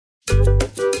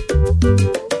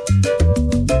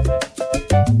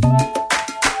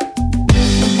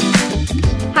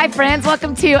Hi, friends.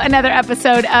 Welcome to another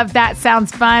episode of That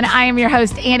Sounds Fun. I am your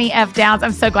host, Annie F. Downs.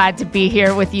 I'm so glad to be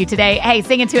here with you today. Hey,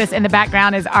 singing to us in the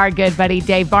background is our good buddy,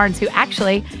 Dave Barnes, who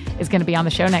actually is going to be on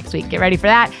the show next week. Get ready for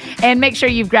that. And make sure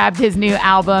you've grabbed his new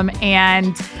album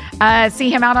and see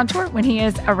him out on tour when he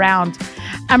is around.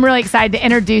 I'm really excited to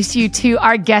introduce you to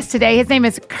our guest today. His name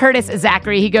is Curtis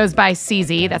Zachary. He goes by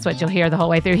CZ. That's what you'll hear the whole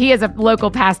way through. He is a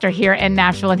local pastor here in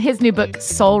Nashville, and his new book,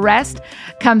 Soul Rest,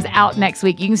 comes out next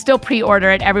week. You can still pre-order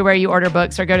it everywhere you order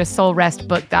books, or go to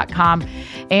soulrestbook.com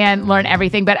and learn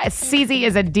everything. But CZ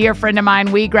is a dear friend of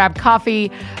mine. We grab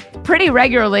coffee pretty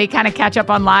regularly, kind of catch up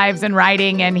on lives and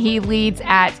writing, and he leads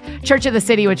at Church of the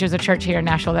City, which is a church here in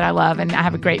Nashville that I love, and I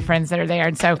have great friends that are there,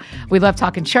 and so we love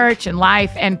talking church and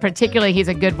life, and particularly he's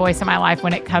a good voice in my life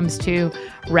when it comes to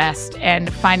rest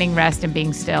and finding rest and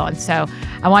being still. And so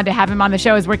I wanted to have him on the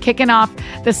show as we're kicking off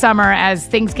the summer, as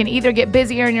things can either get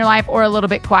busier in your life or a little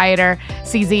bit quieter.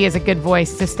 CZ is a good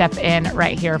voice to step in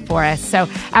right here for us. So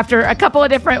after a couple of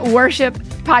different worship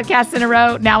podcasts in a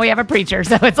row, now we have a preacher.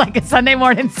 So it's like a Sunday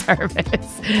morning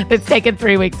service that's taken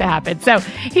 3 weeks to happen. So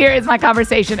here is my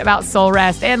conversation about soul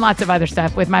rest and lots of other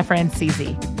stuff with my friend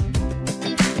CZ.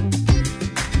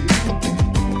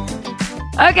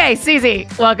 Okay,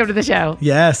 CZ, welcome to the show.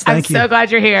 Yes, thank you. I'm so glad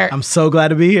you're here. I'm so glad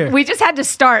to be here. We just had to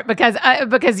start because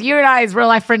you and I's real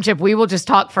life friendship, we will just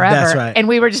talk forever. That's right. And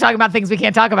we were just talking about things we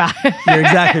can't talk about. You're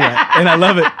exactly right. And I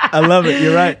love it. I love it.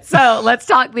 You're right. So let's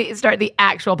start the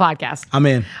actual podcast. I'm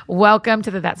in. Welcome to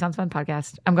the That Sounds Fun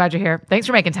podcast. I'm glad you're here. Thanks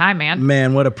for making time, man.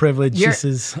 Man, what a privilege. This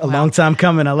is a long time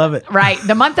coming. I love it. Right.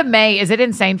 The month of May, is it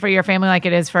insane for your family like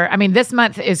it is this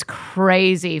month is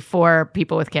crazy for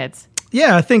people with kids.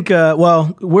 Yeah, I think,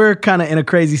 we're kind of in a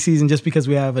crazy season just because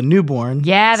we have a newborn.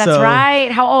 Yeah, that's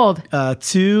right. How old?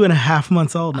 2.5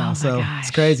 months old now. So gosh,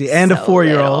 it's crazy. And so a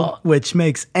 4-year-old, little. which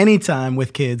makes any time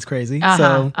with kids crazy.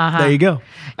 So there you go.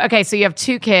 Okay, so you have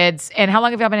 2 kids. And how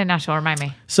long have y'all been in Nashville? Remind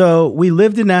me. So we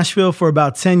lived in Nashville for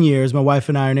about 10 years. My wife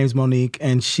and I, her name's Monique,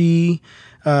 and she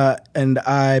and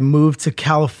I moved to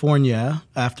California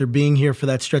after being here for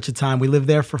that stretch of time. We lived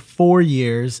there for 4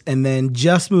 years and then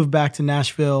just moved back to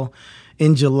Nashville.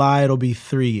 In July, it'll be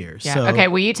 3 years. Yeah. So, okay,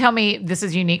 will you tell me, this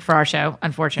is unique for our show,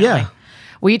 unfortunately. Yeah.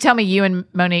 Will you tell me you and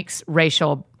Monique's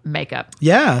racial makeup?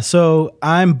 Yeah, so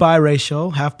I'm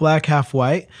biracial, half black, half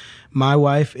white. My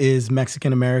wife is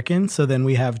Mexican-American, so then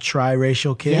we have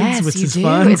triracial kids, which is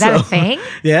fun. Is that a thing?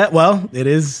 Yeah, well, it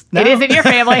is now. It is in your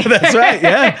family. That's right,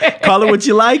 yeah. Call it what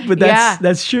you like, but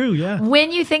that's true, yeah.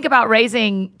 When you think about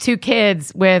raising 2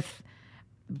 kids with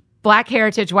black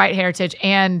heritage, white heritage,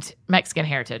 and Mexican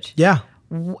heritage. Yeah.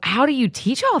 How do you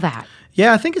teach all that?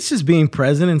 Yeah, I think it's just being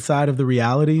present inside of the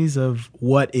realities of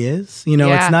what is.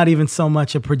 It's not even so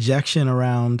much a projection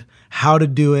around how to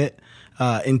do it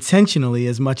intentionally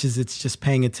as much as it's just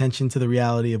paying attention to the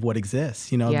reality of what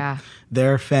exists.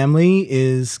 Their family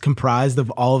is comprised of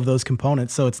all of those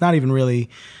components. So it's not even really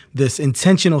this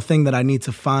intentional thing that I need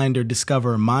to find or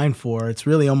discover or mine for. It's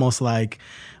really almost like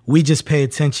we just pay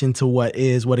attention to what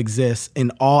is, what exists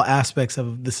in all aspects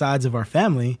of the sides of our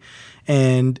family,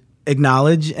 and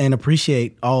acknowledge and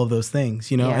appreciate all of those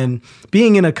things, and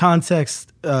being in a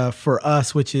context for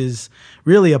us, which is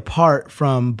really apart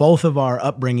from both of our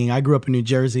upbringing. I grew up in New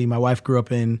Jersey. My wife grew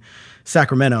up in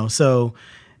Sacramento. So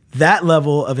that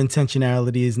level of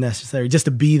intentionality is necessary just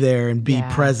to be there and be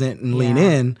present and lean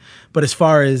in. But as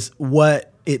far as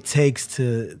what it takes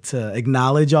to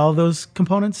acknowledge all of those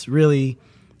components really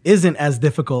isn't as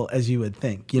difficult as you would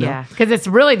think, Yeah, because it's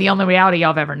really the only reality y'all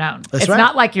have ever known. That's it's right.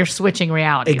 Not like you're switching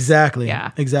realities. Exactly.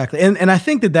 Yeah. Exactly. And I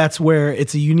think that's where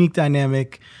it's a unique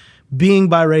dynamic,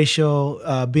 being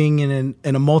biracial, being in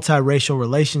a multiracial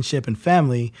relationship and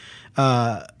family,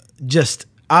 just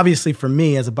obviously for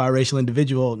me as a biracial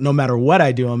individual, no matter what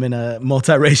I do, I'm in a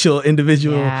multiracial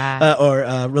individual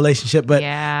or relationship. But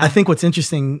I think what's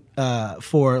interesting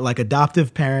for like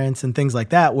adoptive parents and things like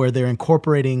that, where they're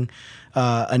incorporating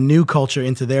a new culture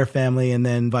into their family and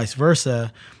then vice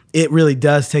versa, it really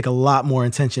does take a lot more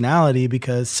intentionality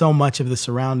because so much of the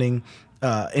surrounding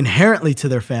inherently to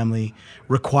their family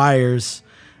requires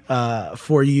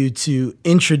for you to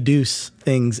introduce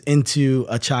things into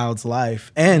a child's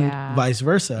life and vice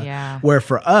versa. Yeah. Where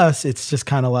for us, it's just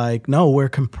kind of like, no,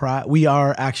 we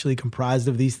are actually comprised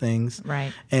of these things.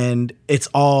 Right. And it's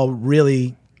all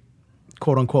really,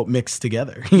 quote unquote, mixed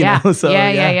together. You know?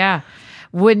 So,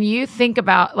 When you think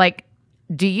about, like,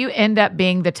 do you end up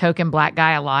being the token black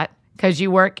guy a lot? because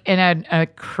you work in an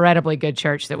incredibly good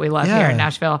church that we love here in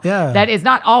Nashville. Yeah. That is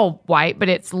not all white, but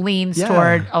it leans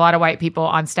toward a lot of white people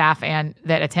on staff and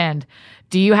that attend.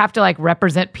 Do you have to like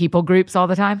represent people groups all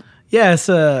the time? Yeah, it's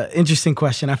an interesting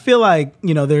question. I feel like,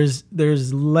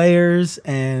 there's layers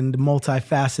and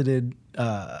multifaceted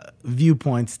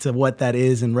viewpoints to what that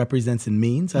is and represents and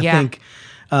means. I think.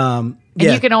 And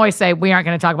you can always say, we aren't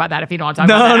going to talk about that if you don't want to talk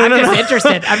about that. I'm just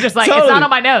interested. I'm just like, totally. It's not on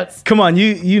my notes. Come on,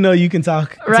 you can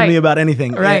talk to me about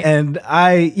anything. Right. And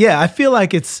I feel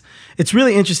like it's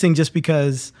really interesting just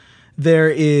because there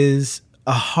is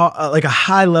a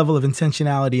high level of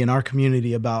intentionality in our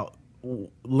community about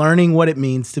learning what it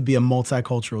means to be a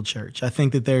multicultural church. I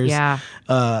think that there's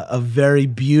a very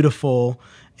beautiful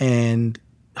and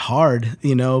hard,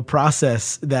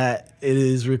 process that it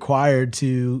is required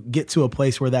to get to a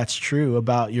place where that's true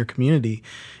about your community.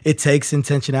 It takes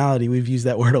intentionality. We've used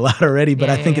that word a lot already, but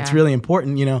I think it's really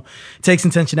important. It takes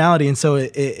intentionality. And so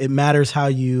it matters how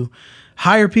you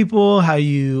hire people, how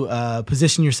you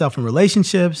position yourself in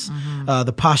relationships,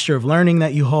 the posture of learning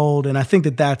that you hold. And I think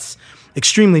that that's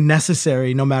extremely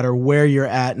necessary no matter where you're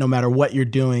at, no matter what you're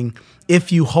doing,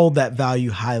 if you hold that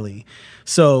value highly.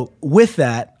 So with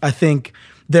that, I think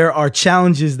there are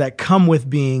challenges that come with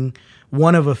being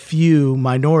one of a few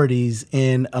minorities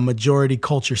in a majority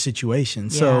culture situation.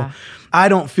 So I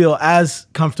don't feel as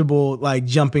comfortable like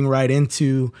jumping right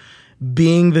into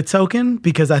being the token,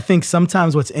 because I think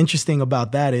sometimes what's interesting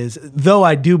about that is, though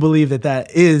I do believe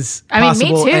that is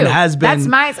possible me too. And has been.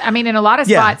 That's in a lot of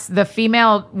spots, the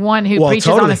female one who preaches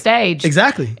on the stage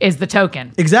is the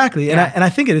token. Exactly. Yeah. And I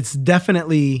think it's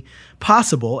definitely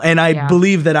possible. And I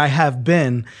believe that I have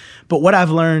been. But what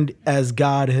I've learned as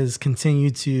God has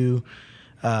continued to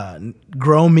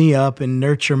grow me up and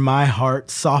nurture my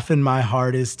heart, soften my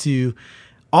heart, is to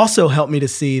also help me to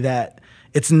see that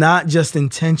it's not just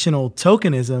intentional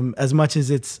tokenism as much as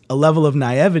it's a level of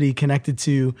naivety connected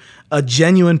to a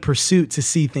genuine pursuit to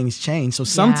see things change. So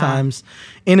sometimes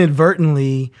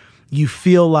inadvertently you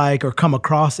feel like or come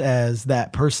across as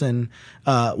that person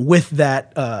with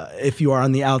that, if you are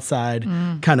on the outside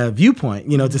kind of viewpoint,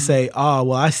 to say, oh,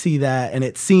 well, I see that and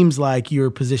it seems like you're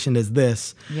positioned as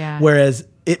this. Yeah. Whereas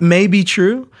it may be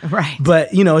true, right? But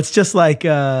it's just like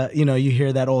you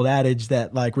hear that old adage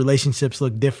that like relationships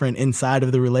look different inside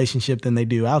of the relationship than they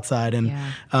do outside,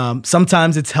 and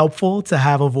sometimes it's helpful to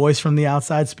have a voice from the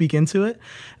outside speak into it.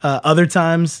 Other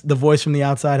times, the voice from the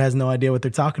outside has no idea what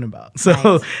they're talking about.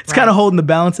 So it's kind of holding the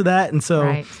balance of that. And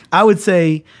so I would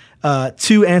say,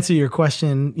 to answer your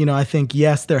question, I think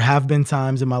yes, there have been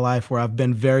times in my life where I've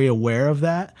been very aware of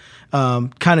that.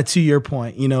 Kind of to your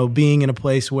point, being in a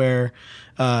place where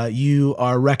you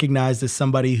are recognized as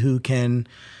somebody who can,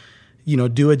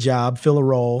 do a job, fill a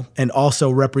role, and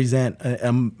also represent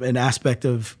an aspect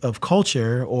of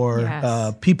culture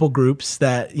or people groups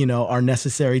that, are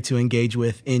necessary to engage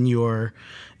with in your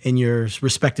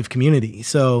respective community.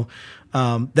 So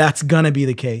that's going to be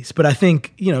the case. But I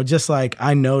think, just like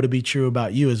I know to be true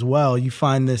about you as well, you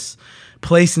find this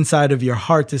place inside of your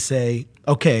heart to say,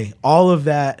 okay, all of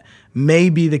that may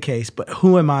be the case, but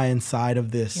who am I inside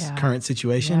of this current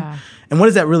situation? Yeah. And what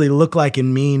does that really look like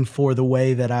and mean for the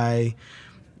way that I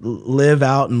live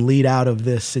out and lead out of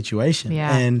this situation?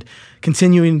 Yeah. And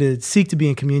continuing to seek to be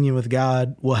in communion with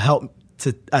God will help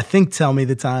to, I think, tell me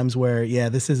the times where,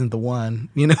 this isn't the one,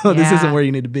 this isn't where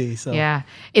you need to be. So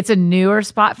it's a newer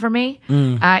spot for me.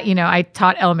 I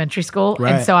taught elementary school,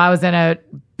 and so I was in a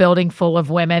building full of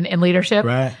women in leadership,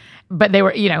 but they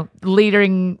were,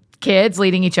 leading kids,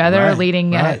 leading each other,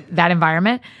 leading that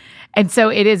environment. And so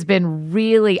it has been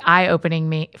really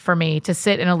eye-opening for me to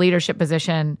sit in a leadership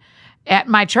position at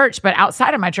my church, but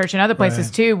outside of my church and other places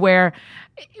too, where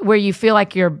you feel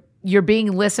like you're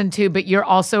being listened to, but you're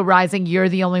also rising. You're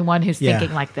the only one who's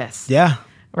thinking like this. Yeah.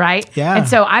 Right? Yeah. And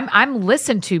so I'm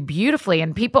listened to beautifully,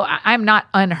 and people, I'm not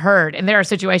unheard. And there are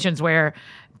situations where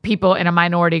people in a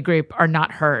minority group are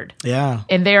not heard. Yeah.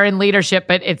 And they're in leadership,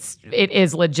 but it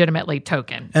is legitimately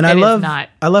token. And I love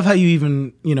how you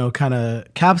even, kind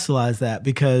of capsulize that,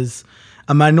 because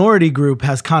a minority group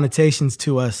has connotations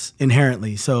to us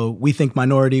inherently. So we think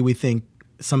minority, we think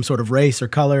some sort of race or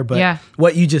color, but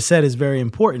what you just said is very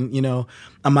important.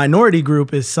 A minority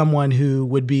group is someone who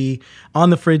would be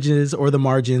on the fringes or the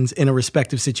margins in a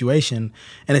respective situation.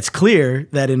 And it's clear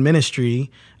that in ministry,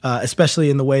 especially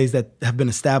in the ways that have been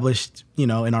established, in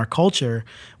our culture,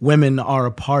 women are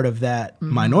a part of that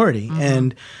minority.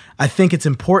 And I think it's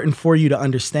important for you to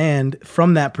understand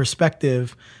from that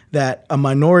perspective that a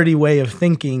minority way of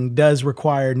thinking does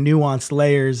require nuanced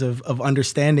layers of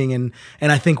understanding. And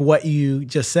I think what you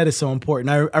just said is so important.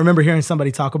 I remember hearing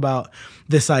somebody talk about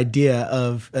this idea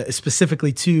of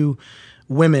specifically to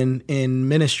women in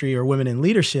ministry or women in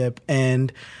leadership.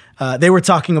 And they were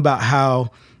talking about how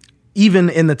even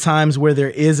in the times where there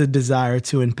is a desire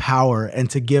to empower and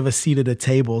to give a seat at a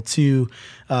table to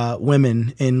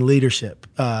women in leadership,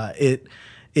 it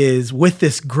is with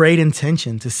this great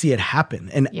intention to see it happen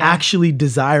and actually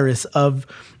desirous of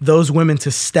those women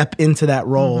to step into that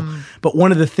role. But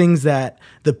one of the things that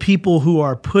the people who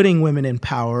are putting women in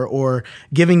power or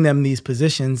giving them these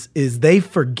positions is they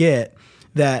forget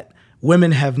that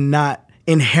women have not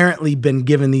inherently been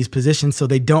given these positions, so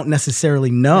they don't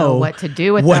necessarily know what to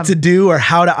do with what to do or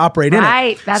how to operate in it.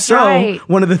 Right, that's right. So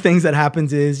one of the things that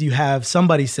happens is you have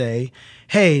somebody say,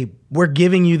 hey, we're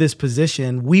giving you this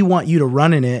position. We want you to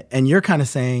run in it. And you're kind of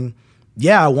saying,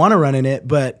 yeah, I want to run in it,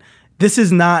 but this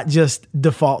is not just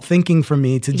default thinking for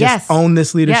me to just own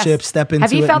this leadership, step into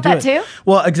it. Have you felt that too?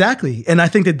 Well, exactly. And I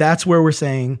think that that's where we're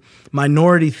saying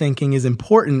minority thinking is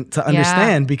important to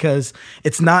understand because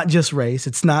it's not just race.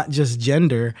 It's not just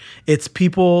gender. It's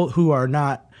people who are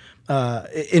not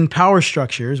in power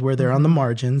structures where they're on the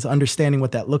margins, understanding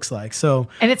what that looks like. So,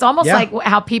 and it's almost like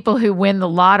how people who win the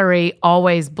lottery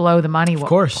always blow the money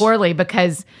poorly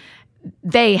because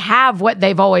they have what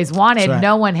they've always wanted. Right.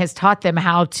 No one has taught them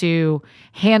how to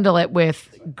handle it with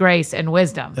grace and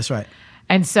wisdom. That's right.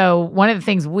 And so one of the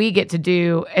things we get to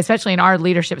do, especially in our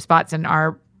leadership spots in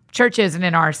our churches and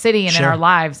in our city and in our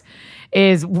lives,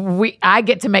 is I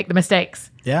get to make the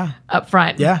mistakes up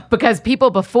front. Yeah. Because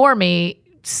people before me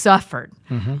suffered.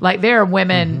 Like there are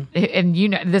women, and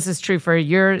this is true for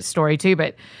your story too,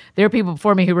 but there are people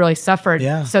before me who really suffered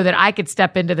so that I could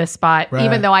step into this spot. Right.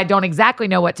 Even though I don't exactly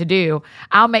know what to do,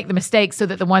 I'll make the mistakes so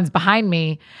that the ones behind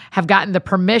me have gotten the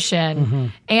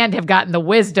permission and have gotten the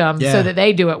wisdom so that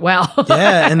they do it well.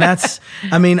 And that's,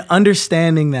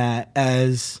 understanding that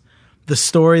as the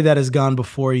story that has gone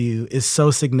before you is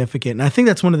so significant. And I think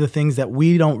that's one of the things that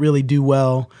we don't really do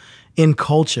well in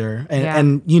culture.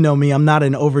 And you know me, I'm not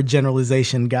an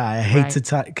overgeneralization guy. I hate to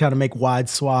kind of make wide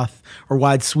swath or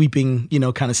wide sweeping,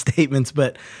 kind of statements,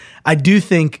 but I do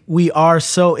think we are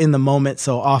so in the moment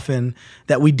so often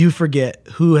that we do forget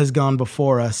who has gone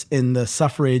before us in the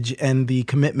suffrage and the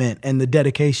commitment and the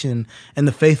dedication and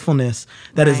the faithfulness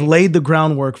that has laid the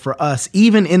groundwork for us,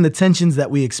 even in the tensions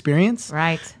that we experience,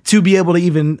 to be able to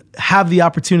even have the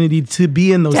opportunity to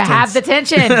be in those have the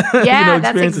tension. Yeah,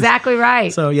 that's exactly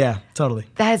right. So yeah, totally.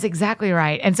 That is exactly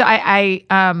right. And so I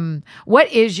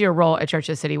what is your role at Church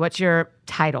of the City? What's your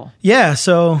title? Yeah,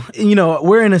 so,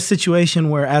 we're in a situation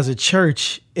where as a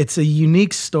church, it's a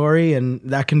unique story, and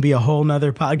that can be a whole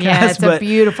nother podcast. Yeah, it's a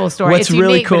beautiful story. It's really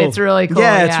really cool. But it's really cool.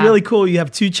 Yeah, it's really cool. You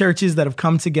have two churches that have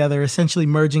come together, essentially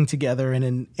merging together in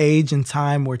an age and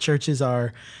time where churches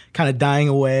are kind of dying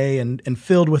away and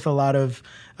filled with a lot of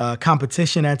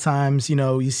competition at times.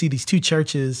 You see these two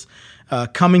churches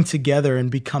coming together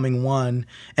and becoming one.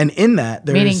 And in that,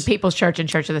 there's... Meaning People's Church and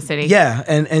Church of the City. Yeah,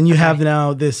 and you have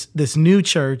now this new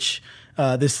church,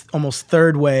 this almost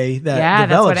third way that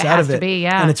develops that's what it out has of it. To be,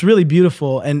 yeah. And it's really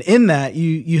beautiful. And in that,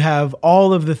 you have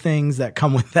all of the things that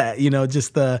come with that,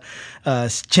 just the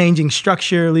changing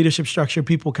structure, leadership structure,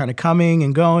 people kind of coming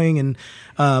and going. And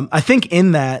I think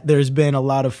in that, there's been a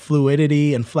lot of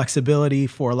fluidity and flexibility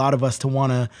for a lot of us to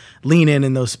want to lean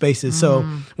in those spaces. So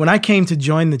when I came to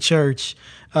join the church,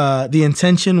 the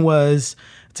intention was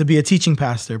to be a teaching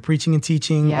pastor, preaching and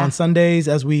teaching on Sundays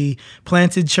as we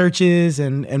planted churches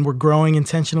and we're growing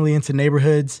intentionally into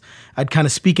neighborhoods. I'd kind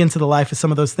of speak into the life of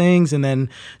some of those things and then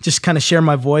just kind of share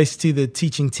my voice to the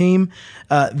teaching team.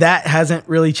 That hasn't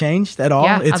really changed at all.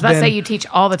 Yeah, I was about to say you teach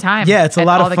all the time. Yeah, it's a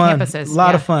lot of fun. Campuses. A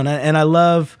lot of fun. And I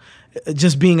love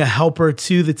just being a helper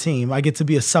to the team. I get to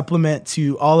be a supplement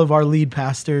to all of our lead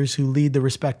pastors who lead the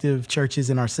respective churches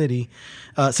in our city.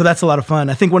 So that's a lot of fun.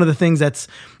 I think one of the things that's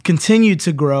continued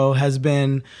to grow has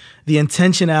been the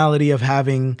intentionality of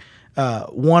having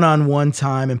one-on-one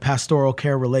time and pastoral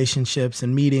care relationships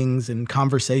and meetings and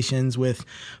conversations with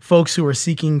folks who are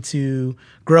seeking to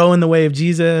grow in the way of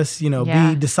Jesus, be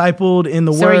discipled in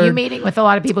the Word. So are you meeting with a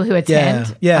lot of people who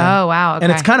attend? Yeah. Oh, wow. Okay.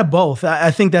 And it's kind of both.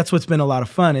 I think that's what's been a lot of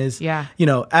fun is,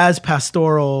 as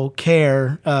pastoral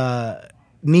care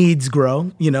needs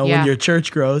grow, when your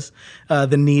church grows,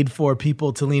 the need for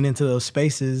people to lean into those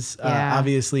spaces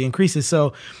obviously increases.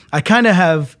 So I kind of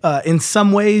have, in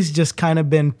some ways, just kind of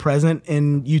been present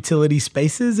in utility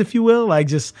spaces, if you will. Like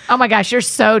just... Oh my gosh, you're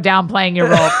so downplaying your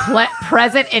role.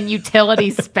 Present in utility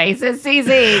spaces,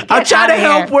 CZ. I try to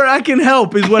help where I can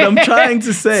help is what I'm trying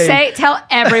to say. Tell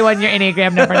everyone your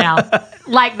Enneagram number now.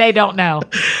 Like they don't know.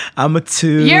 I'm a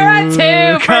 2. You're a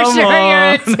 2. Come for sure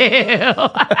on. You're a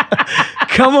 2.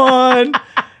 Come on.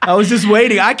 I was just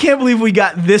waiting. I can't believe we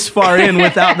got this far in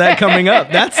without that coming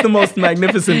up. That's the most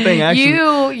magnificent thing,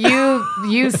 actually.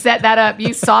 You set that up. You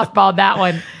softballed that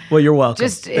one. Well, you're welcome.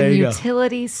 Just in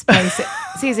utility space.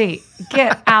 CZ,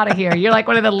 get out of here. You're like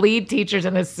one of the lead teachers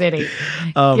in this city.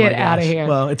 Get out of here.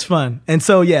 Well, it's fun. And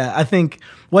so, I think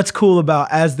what's cool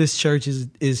about as this church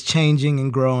is changing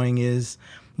and growing is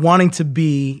wanting to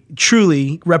be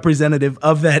truly representative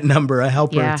of that number, a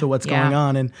helper to what's going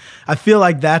on. And I feel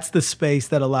like that's the space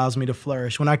that allows me to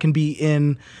flourish. When I can be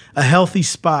in a healthy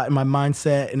spot in my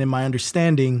mindset and in my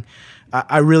understanding,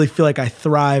 I really feel like I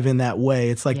thrive in that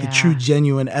way. It's like the true,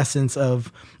 genuine essence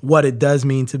of what it does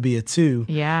mean to be a 2.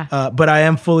 Yeah. But I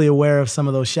am fully aware of some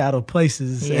of those shadow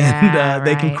places, and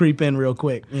they can creep in real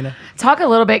quick. Talk a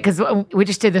little bit, because we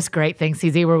just did this great thing,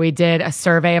 CZ, where we did a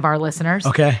survey of our listeners.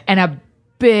 Okay. And a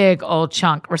big old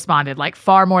chunk responded, like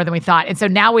far more than we thought. And so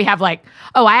now we have like,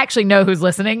 I actually know who's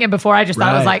listening. And before I just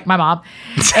thought it was like my mom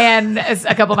and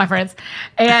a couple of my friends.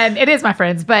 And it is my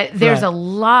friends, but there's a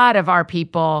lot of our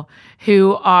people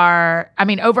who are,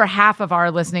 over half of our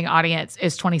listening audience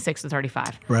is 26 to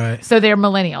 35. Right. So they're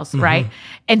millennials, right?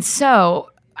 And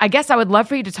so I guess I would love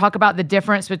for you to talk about the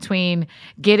difference between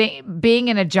being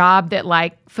in a job that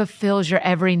like fulfills your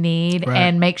every need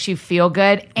and makes you feel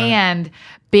good and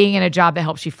being in a job that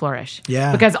helps you flourish.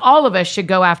 Yeah. Because all of us should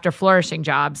go after flourishing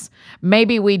jobs.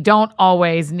 Maybe we don't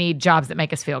always need jobs that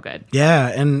make us feel good. Yeah.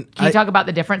 And can you talk about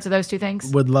the difference of those two things?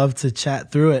 Would love to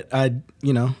chat through it. I,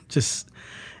 just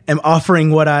am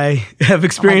offering what I have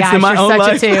experienced in my own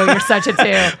life. You're such a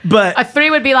 2. But a 3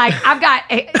 would be like,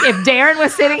 if Darren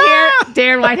was sitting here,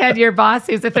 Darren Whitehead, your boss,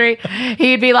 who's a 3,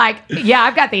 he'd be like,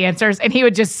 I've got the answers. And he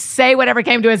would just say whatever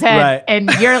came to his head. Right. And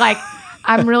you're like,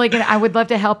 I would love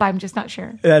to help. I'm just not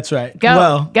sure. That's right.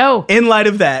 Go. In light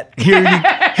of that,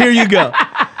 here you go.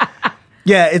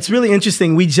 Yeah, it's really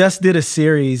interesting. We just did a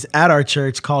series at our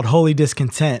church called Holy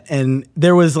Discontent. And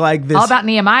there was like this... all about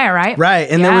Nehemiah, right? Right.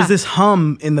 And there was this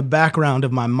hum in the background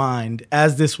of my mind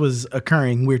as this was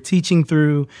occurring. We're teaching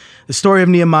through the story of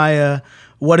Nehemiah.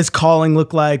 What does calling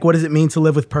look like? What does it mean to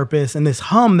live with purpose? And this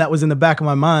hum that was in the back of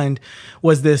my mind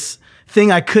was this thing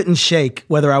I couldn't shake,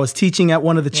 whether I was teaching at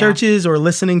one of the churches or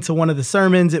listening to one of the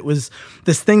sermons. It was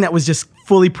this thing that was just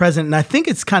fully present. And I think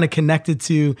it's kind of connected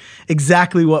to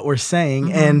exactly what we're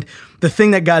saying. And the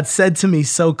thing that God said to me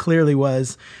so clearly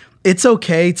was, it's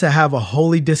okay to have a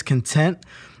holy discontent,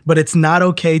 but it's not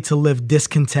okay to live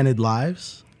discontented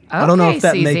lives. Okay, I don't know if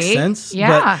that makes sense.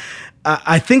 Yeah. But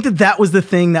I think that was the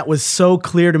thing that was so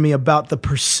clear to me about the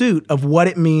pursuit of what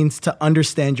it means to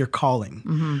understand your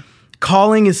calling.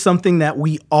 Calling is something that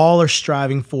we all are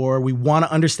striving for. We want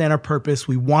to understand our purpose.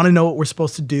 We want to know what we're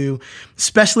supposed to do,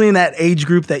 especially in that age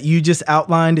group that you just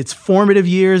outlined. It's formative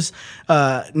years,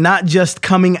 not just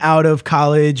coming out of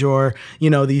college or,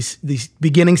 these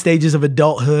beginning stages of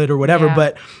adulthood or whatever,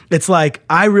 but it's like,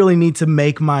 I really need to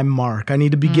make my mark. I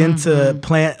need to begin to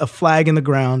plant a flag in the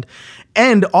ground.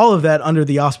 And all of that under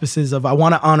the auspices of I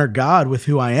want to honor God with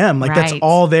who I am. Like that's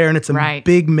all there, and it's a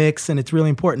big mix, and it's really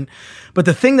important. But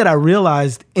the thing that I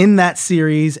realized in that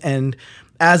series and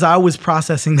as I was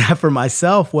processing that for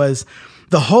myself was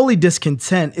the holy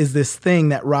discontent is this thing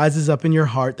that rises up in your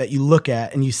heart that you look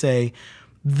at and you say,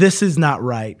 this is not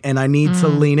right, and I need to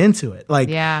lean into it. Like,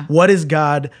 what is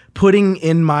God putting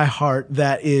in my heart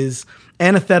that is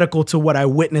antithetical to what I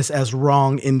witness as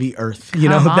wrong in the earth?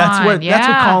 That's what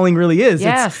calling really is.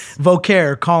 Yes. It's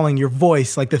vocare, calling, your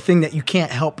voice, like the thing that you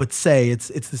can't help but say. It's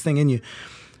this thing in you.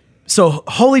 So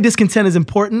holy discontent is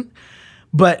important,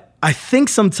 but I think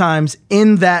sometimes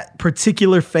in that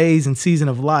particular phase and season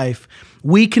of life,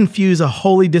 we confuse a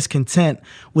holy discontent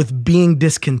with being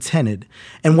discontented.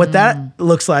 And what that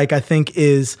looks like, I think,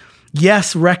 is,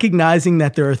 yes, recognizing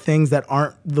that there are things that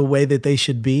aren't the way that they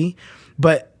should be,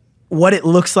 but what it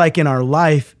looks like in our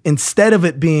life, instead of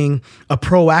it being a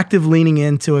proactive leaning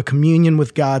into a communion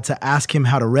with God to ask him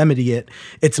how to remedy it,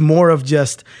 it's more of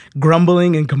just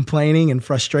grumbling and complaining and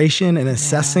frustration and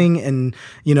assessing and,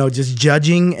 just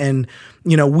judging. And,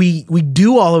 we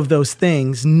do all of those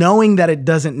things knowing that it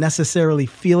doesn't necessarily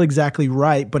feel exactly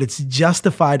right, but it's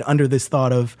justified under this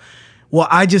thought of, well,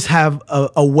 I just have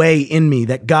a way in me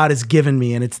that God has given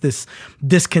me, and it's this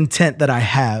discontent that I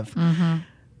have. Mm-hmm.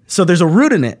 So there's a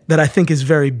root in it that I think is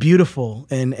very beautiful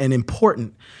and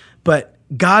important. But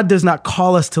God does not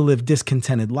call us to live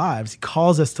discontented lives. He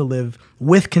calls us to live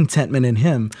with contentment in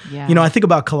him. Yeah. I think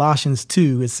about Colossians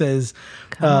 2. It says,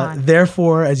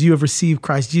 therefore, as you have received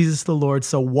Christ Jesus the Lord,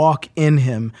 so walk in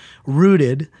him,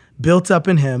 rooted, built up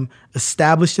in him,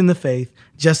 established in the faith,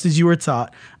 just as you were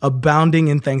taught, abounding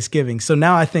in thanksgiving. So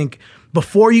now I think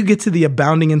before you get to the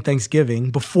abounding in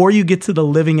thanksgiving, before you get to the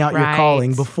living out your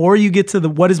calling, before you get to the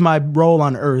what is my role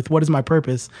on earth, what is my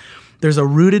purpose, there's a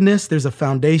rootedness, there's a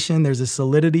foundation, there's a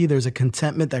solidity, there's a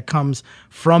contentment that comes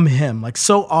from him. Like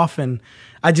so often,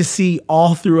 I just see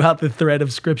all throughout the thread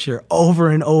of scripture over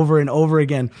and over and over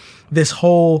again, this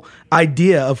whole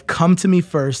idea of come to me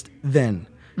first, then.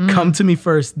 Come to me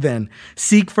first, then.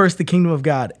 Seek first the kingdom of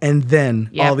God, and then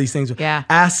all these things. Yeah.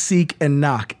 Ask, seek, and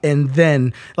knock, and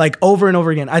then, like over and over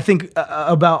again. I think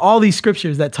about all these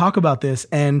scriptures that talk about this,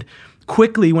 and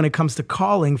quickly when it comes to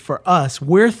calling for us,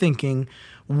 we're thinking,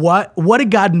 what did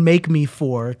God make me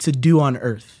for to do on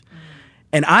earth?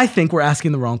 And I think we're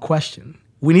asking the wrong question.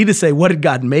 We need to say, what did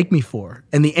God make me for?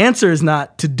 And the answer is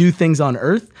not to do things on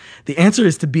earth. The answer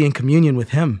is to be in communion with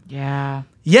him. Yeah.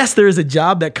 Yes, there is a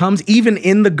job that comes even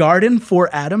in the garden for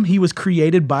Adam. He was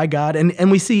created by God. And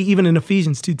we see even in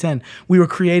Ephesians 2:10, we were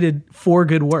created for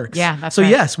good works. Yeah, that's so right.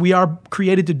 Yes, we are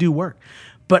created to do work.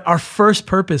 But our first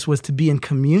purpose was to be in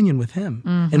communion with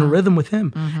him, in rhythm with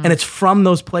him. Mm-hmm. And it's from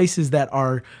those places that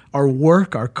our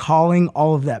work, our calling,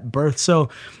 all of that birth. So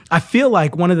I feel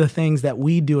like one of the things that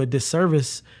we do a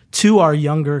disservice to our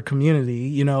younger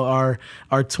community, our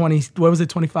 20, what was it,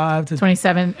 25 to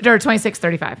 27 or 26,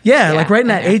 35. Yeah, like right in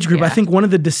that age group, I think one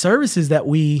of the disservices that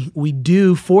we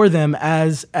do for them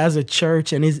as a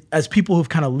church and as people who've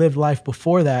kind of lived life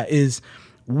before that is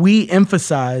we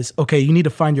emphasize, okay, you need to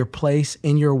find your place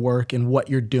in your work and what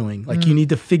you're doing. Like you need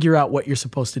to figure out what you're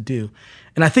supposed to do.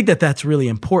 And I think that that's really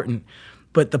important.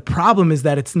 But the problem is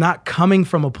that it's not coming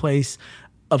from a place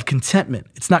of contentment.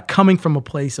 It's not coming from a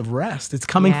place of rest. It's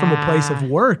coming from a place of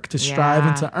work to strive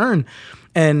and to earn.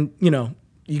 And,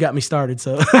 you got me started.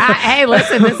 So hey,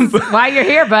 listen, this is why you're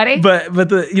here, buddy. But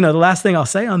the last thing I'll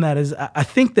say on that is I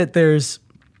think that there's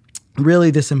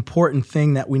really this important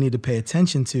thing that we need to pay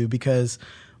attention to because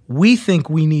we think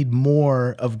we need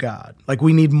more of God. Like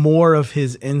we need more of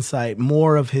his insight,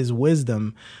 more of his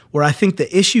wisdom, where I think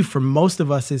the issue for most of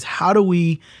us is how do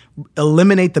we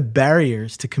eliminate the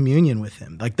barriers to communion with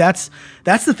him? Like that's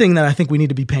the thing that I think we need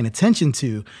to be paying attention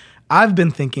to. I've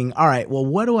been thinking, all right, well,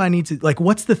 what do I need to,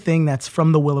 what's the thing that's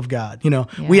from the will of God?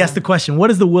 We ask the question,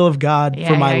 what is the will of God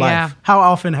for my life? Yeah. How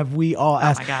often have we all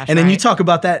asked? Oh my gosh, and then you talk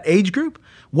about that age group.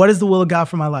 What is the will of God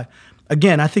for my life?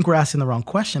 Again, I think we're asking the wrong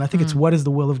question. I think it's what is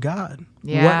the will of God?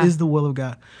 Yeah. What is the will of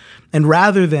God? And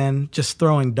rather than just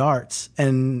throwing darts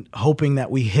and hoping that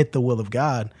we hit the will of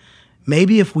God,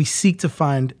 maybe if we seek to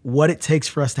find what it takes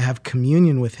for us to have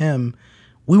communion with him,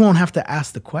 we won't have to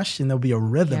ask the question. There'll be a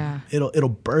rhythm. Yeah. It'll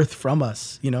birth from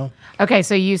us, Okay,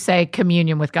 so you say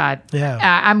communion with God. Yeah.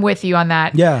 I'm with you on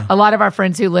that. Yeah. A lot of our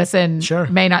friends who listen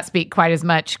may not speak quite as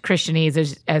much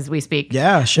Christianese as we speak.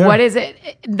 Yeah, sure. What is it?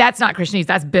 That's not Christianese,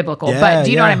 that's biblical. Yeah, but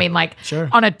do you know what I mean? Like sure.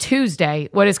 On a Tuesday,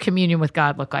 what does communion with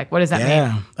God look like? What does that mean?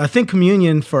 Yeah, I think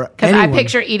communion for because I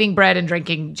picture eating bread and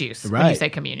drinking juice when you say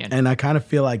communion. And I kind of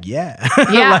feel like, Yeah,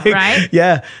 right?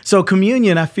 Yeah. So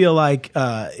communion, I feel like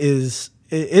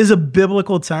is a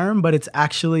biblical term, but it's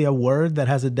actually a word that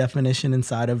has a definition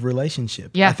inside of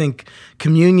relationship. Yeah. I think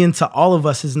communion to all of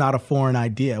us is not a foreign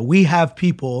idea. We have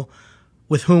people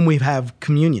with whom we have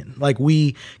communion. Like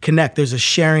we connect. There's a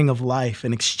sharing of life,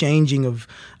 an exchanging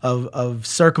of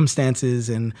circumstances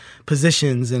and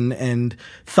positions and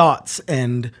thoughts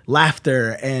and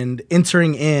laughter and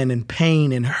entering in and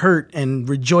pain and hurt and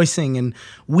rejoicing. And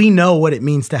we know what it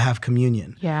means to have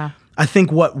communion. Yeah. I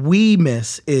think what we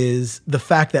miss is the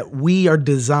fact that we are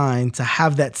designed to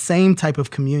have that same type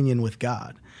of communion with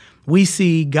God. We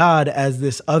see God as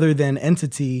this other than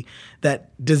entity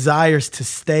that desires to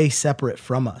stay separate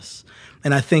from us.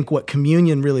 And I think what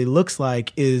communion really looks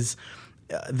like is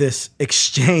this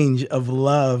exchange of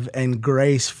love and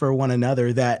grace for one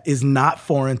another that is not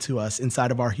foreign to us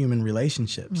inside of our human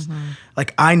relationships. Mm-hmm.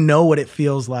 Like I know what it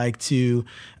feels like to,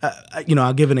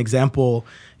 I'll give an example.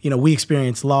 We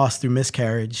experienced loss through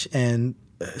miscarriage, and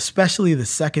especially the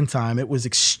second time, it was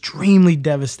extremely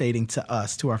devastating to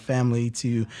us, to our family,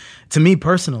 to me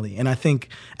personally. And I think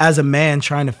as a man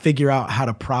trying to figure out how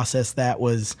to process that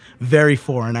was very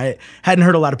foreign. I hadn't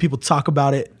heard a lot of people talk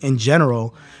about it in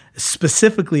general.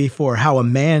 specifically for how a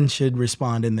man should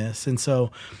respond in this. And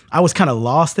so I was kind of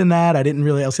lost in that. I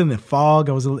was in the fog.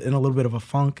 I was in a little bit of a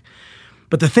funk.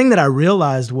 But the thing that I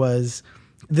realized was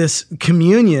this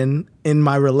communion in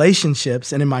my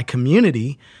relationships and in my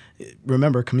community.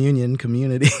 Remember,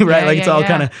 community, right? It's all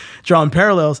kind of drawing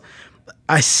parallels.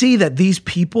 I see that these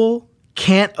people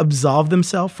can't absolve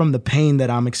themselves from the pain that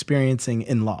I'm experiencing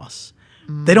in loss.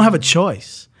 They don't have a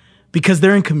choice because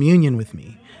they're in communion with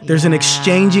me. There's an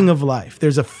exchanging of life.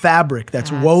 There's a fabric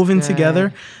that's woven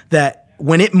together that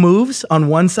when it moves on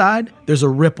one side, there's a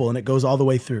ripple and it goes all the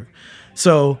way through.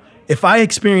 So if I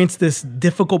experience this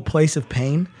difficult place of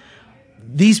pain,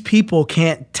 these people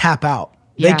can't tap out.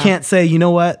 They can't say, you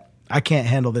know what? I can't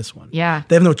handle this one. Yeah.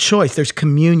 They have no choice. There's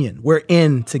communion. We're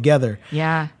in together.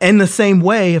 Yeah. In the same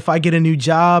way, if I get a new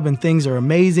job and things are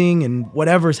amazing and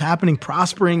whatever's happening,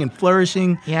 prospering and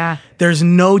flourishing, there's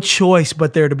no choice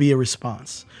but there to be a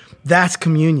response. That's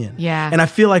communion. Yeah. And I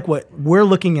feel like what we're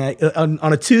looking at on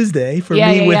a Tuesday for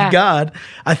me with God,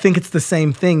 I think it's the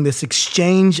same thing, this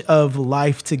exchange of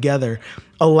life together,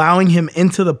 allowing him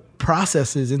into the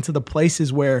processes, into the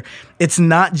places where it's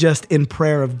not just in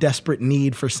prayer of desperate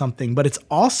need for something, but it's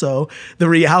also the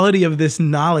reality of this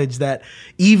knowledge that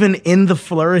even in the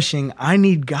flourishing, I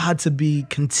need God to be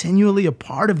continually a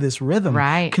part of this rhythm,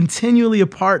 continually a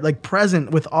part, like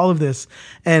present with all of this.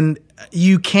 And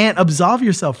you can't absolve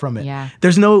yourself from it. Yeah.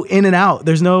 There's no in and out.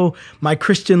 There's no my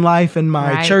Christian life and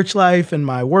my church life and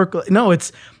my work. No,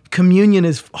 it's communion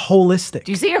is holistic.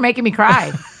 Do you see you're making me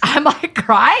cry? I'm like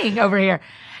crying over here.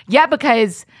 Yeah,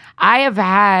 because I've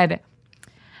had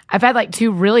like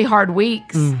 2 really hard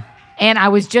weeks. And I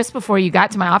was just before you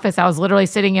got to my office, I was literally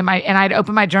sitting and I'd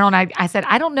opened my journal and I said,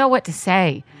 I don't know what to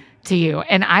say to you.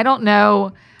 And I don't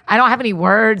have any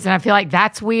words. And I feel like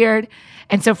that's weird.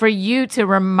 And so for you to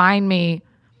remind me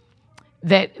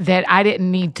that I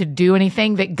didn't need to do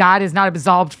anything, that God is not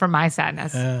absolved from my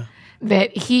sadness,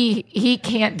 that he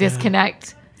can't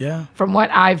disconnect from what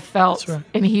I've felt,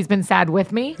 and he's been sad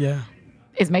with me,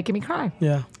 is making me cry.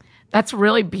 Yeah. That's a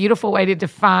really beautiful way to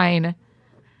define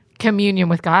communion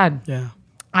with God. Yeah.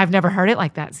 I've never heard it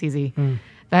like that, CZ.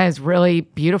 That is really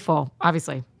beautiful.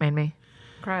 Obviously, made me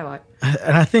cry a lot.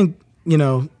 And I think,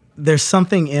 there's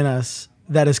something in us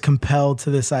that is compelled to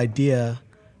this idea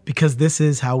because this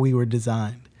is how we were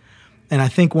designed. And I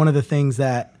think one of the things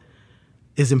that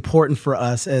is important for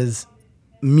us as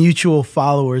mutual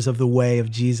followers of the way of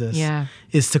Jesus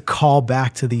is to call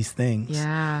back to these things.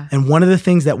 Yeah. And one of the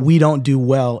things that we don't do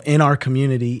well in our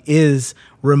community is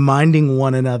reminding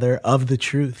one another of the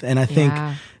truth. And I think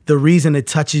the reason it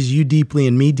touches you deeply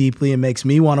and me deeply and makes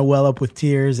me want to well up with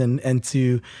tears and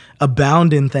to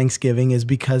abound in thanksgiving is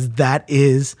because that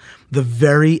is the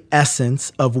very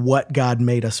essence of what God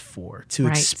made us for, to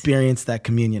experience that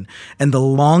communion. And the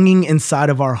longing inside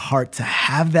of our heart to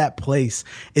have that place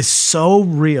is so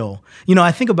real.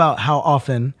 I think about how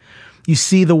often you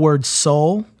see the word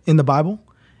soul in the Bible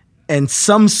and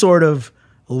some sort of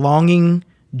longing,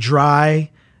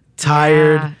 dry,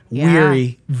 tired,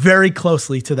 weary, very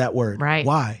closely to that word. Right.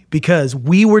 Why? Because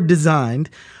we were designed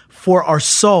for our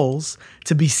souls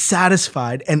to be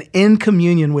satisfied and in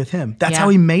communion with him. That's how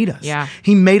he made us. Yeah.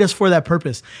 He made us for that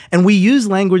purpose. And we use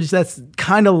language that's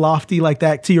kind of lofty like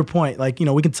that, to your point. Like,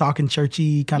 we can talk in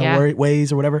churchy kind of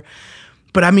ways or whatever.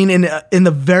 But I mean, in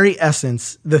the very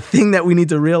essence, the thing that we need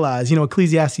to realize,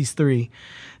 Ecclesiastes 3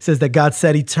 says that God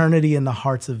set eternity in the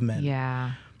hearts of men.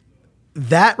 Yeah.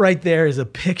 That right there is a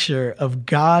picture of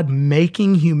God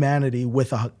making humanity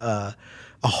with a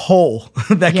hole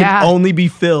that can only be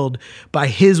filled by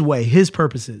his way, his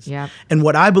purposes. Yep. And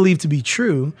what I believe to be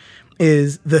true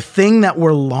is the thing that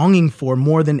we're longing for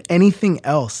more than anything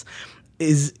else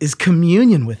is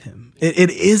communion with him.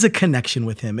 It is a connection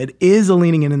with him. It is a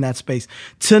leaning in that space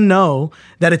to know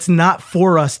that it's not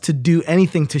for us to do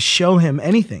anything to show him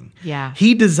anything. Yeah.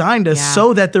 He designed us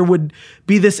so that there would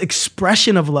be this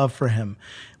expression of love for him.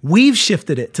 We've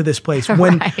shifted it to this place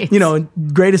when,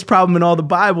 greatest problem in all the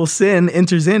Bible, sin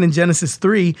enters in Genesis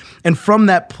 3. And from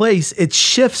that place, it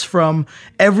shifts from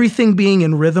everything being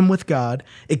in rhythm with God,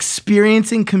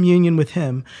 experiencing communion with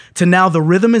him, to now the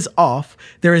rhythm is off.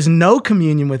 There is no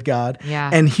communion with God.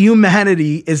 Yeah. And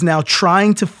humanity is now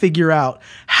trying to figure out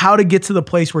how to get to the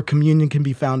place where communion can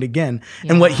be found again.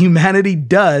 Yeah. And what humanity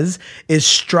does is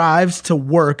strives to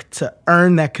work to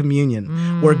earn that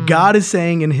communion, where God is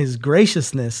saying in his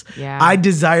graciousness, I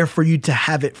desire for you to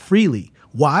have it freely.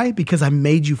 Why? Because I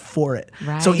made you for it.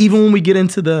 Right. So even when we get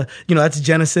into the, that's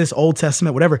Genesis, Old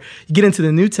Testament, whatever, you get into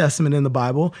the New Testament in the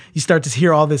Bible, you start to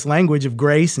hear all this language of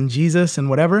grace and Jesus and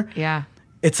whatever. Yeah.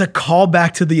 it's a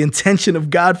callback to the intention of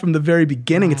God from the very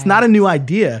beginning. Right. It's not a new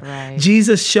idea. Right.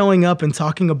 Jesus showing up and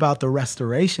talking about the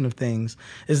restoration of things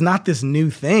is not this new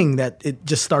thing that it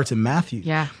just starts in Matthew.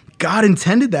 Yeah. God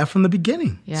intended that from the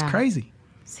beginning. Yeah. It's crazy.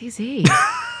 CZ,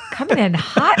 coming in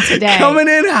hot today. Coming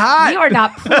in hot. You are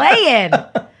not playing.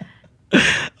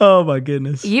 Oh my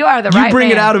goodness! You are the right man. You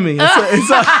bring it out of me.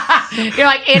 You're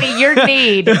like, Annie, your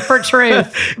need for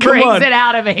truth brings it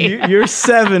out of me. Your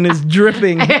 7 is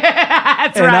dripping.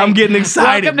 That's and right. I'm getting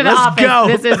excited. Welcome to the office. Go.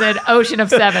 This is an ocean of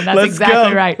 7. That's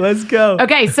exactly right. Let's go.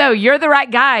 Okay, so you're the right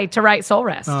guy to write Soul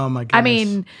Rest. Oh my goodness. I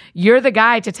mean, you're the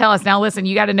guy to tell us. Now listen,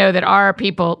 you got to know that our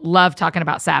people love talking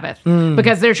about Sabbath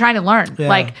because they're trying to learn. Yeah.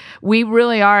 Like we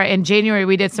really are. In January,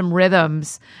 we did some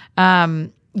rhythms.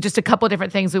 Just a couple of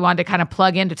different things we wanted to kind of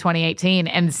plug into 2018,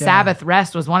 and Sabbath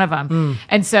rest was one of them.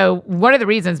 And so one of the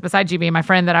reasons, besides you being my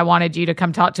friend, that I wanted you to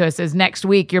come talk to us is next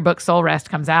week your book Soul Rest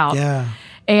comes out. Yeah.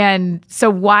 And so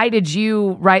why did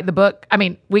you write the book? I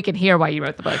mean, we can hear why you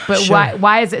wrote the book, but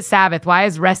why is it Sabbath? Why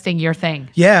is resting your thing?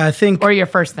 Yeah, I think... Or your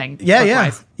first thing.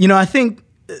 Yeah. You know, I think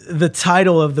the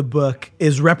title of the book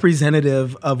is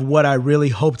representative of what I really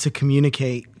hope to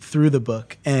communicate through the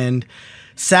book. And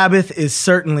Sabbath is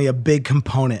certainly a big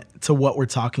component to what we're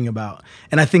talking about.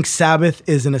 And I think Sabbath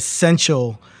is an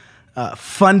essential,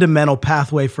 fundamental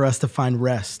pathway for us to find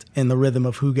rest in the rhythm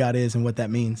of who God is and what that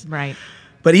means. Right.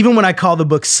 But even when I call the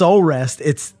book Soul Rest,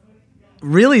 it's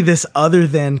really this other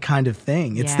than kind of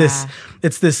thing. It's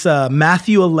this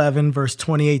Matthew 11 verse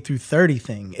 28 through 30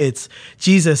 thing. It's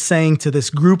Jesus saying to this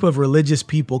group of religious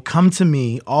people, "Come to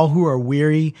me, all who are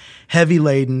weary, heavy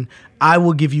laden, I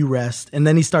will give you rest." And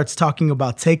then he starts talking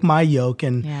about take my yoke.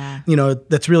 And, you know,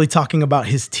 that's really talking about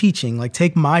his teaching, like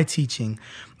take my teaching.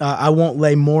 I won't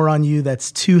lay more on you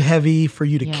that's too heavy for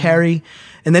you to carry.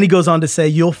 And then he goes on to say,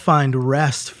 you'll find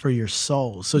rest for your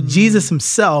soul. So Jesus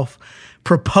himself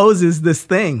proposes this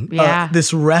thing,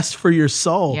 this rest for your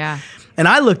soul. Yeah. And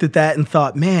I looked at that and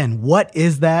thought, man, what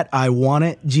is that? I want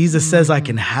it. Jesus says I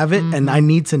can have it and I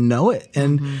need to know it.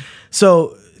 And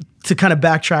so to kind of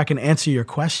backtrack and answer your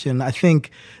question, I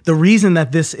think the reason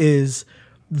that this is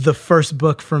the first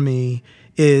book for me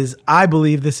is I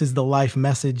believe this is the life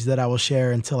message that I will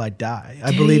share until I die.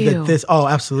 I believe that this,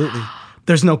 absolutely.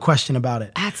 There's no question about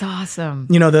it. That's awesome.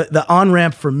 You know, the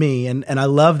on-ramp for me, and I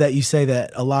love that you say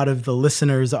that a lot of the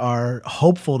listeners are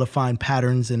hopeful to find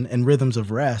patterns and rhythms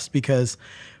of rest because,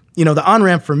 you know, the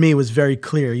on-ramp for me was very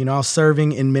clear. You know, I was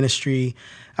serving in ministry.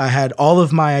 I had all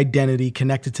of my identity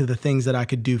connected to the things that I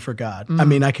could do for God. I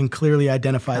mean, I can clearly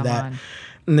identify that.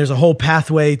 And there's a whole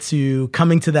pathway to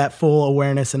coming to that full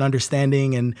awareness and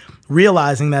understanding and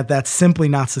realizing that that's simply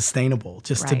not sustainable,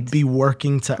 just to be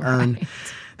working to earn.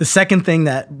 The second thing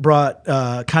that brought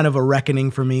kind of a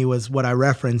reckoning for me was what I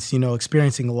referenced, you know,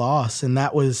 experiencing loss. And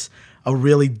that was a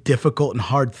really difficult and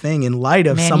hard thing in light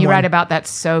of someone. You write about that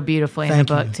so beautifully in the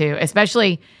book too,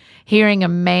 especially hearing a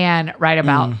man write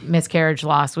about miscarriage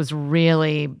loss was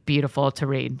really beautiful to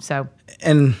read. So,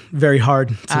 and very hard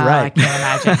to write. I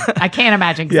can't imagine. I can't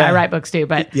imagine because I write books too,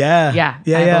 but I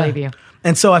believe you.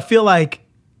 And so I feel like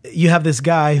you have this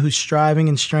guy who's striving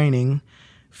and straining,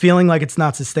 feeling like it's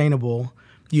not sustainable.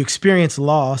 You experience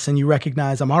loss and you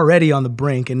recognize I'm already on the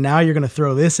brink and now you're going to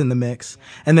throw this in the mix.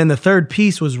 And then the third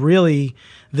piece was really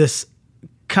this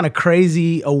kind of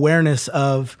crazy awareness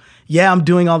of, I'm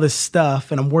doing all this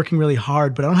stuff and I'm working really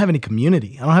hard, but I don't have any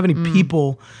community. I don't have any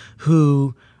people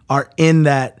who are in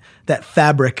that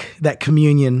fabric, that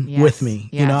communion with me.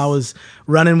 You know, I was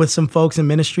running with some folks in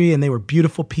ministry and they were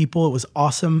beautiful people. It was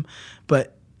awesome.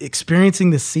 But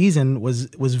experiencing this season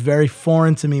was very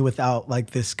foreign to me without like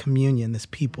this communion, this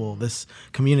people, this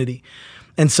community.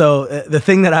 And so the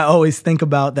thing that I always think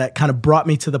about that kind of brought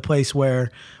me to the place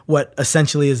where what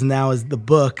essentially is now is the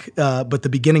book, but the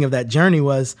beginning of that journey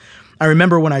was, I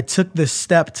remember when I took this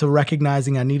step to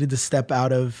recognizing I needed to step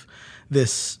out of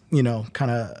this, you know,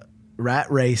 kind of rat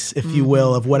race, if you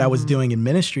will, of what I was doing in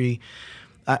ministry.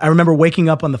 I remember waking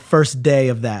up on the first day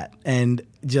of that and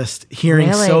just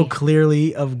hearing so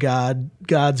clearly of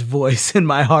God's voice in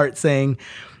my heart saying,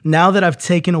 now that I've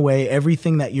taken away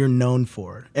everything that you're known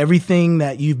for, everything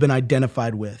that you've been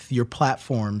identified with, your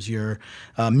platforms, your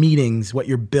meetings, what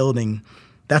you're building,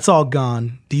 that's all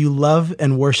gone. Do you love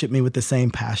and worship me with the same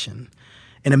passion?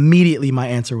 And immediately my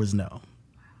answer was no.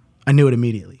 I knew it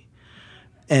immediately.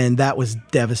 And that was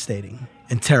devastating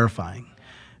and terrifying.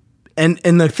 And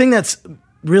the thing that's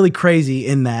really crazy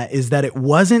in that is that it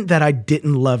wasn't that I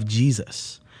didn't love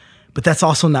Jesus, but that's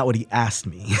also not what he asked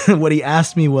me. What he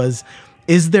asked me was,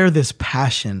 is there this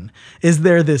passion? Is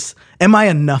there this, am I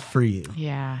enough for you?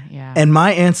 Yeah. And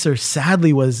my answer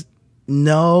sadly was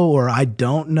know, or I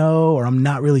don't know, or I'm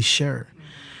not really sure.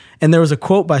 And there was a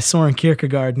quote by Soren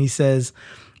Kierkegaard, and he says,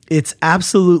 "It's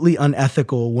absolutely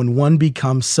unethical when one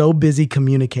becomes so busy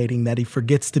communicating that he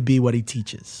forgets to be what he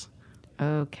teaches."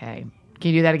 Okay.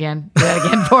 Can you do that again? Do that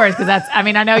again for us? Because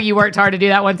I know you worked hard to do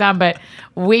that one time, but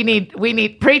we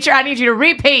need, preacher, I need you to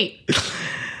repeat.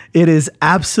 It is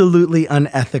absolutely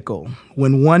unethical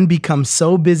when one becomes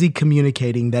so busy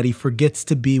communicating that he forgets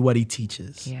to be what he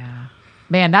teaches. Yeah.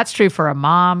 Man, that's true for a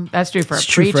mom. That's true for a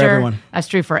preacher. True for everyone. That's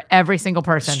true for every single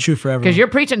person. It's true for everyone. Because you're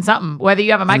preaching something. Whether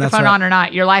you have a microphone on or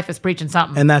not, your life is preaching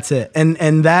something. And that's it.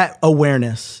 And that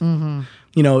awareness. Mm-hmm.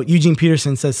 You know, Eugene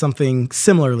Peterson says something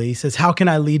similarly. He says, "How can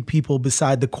I lead people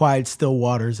beside the quiet, still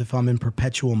waters if I'm in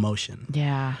perpetual motion?"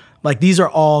 Yeah. Like, these are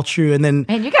all true. And then,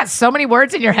 man, you got so many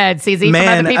words in your head, CZ,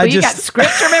 man, from other people. You got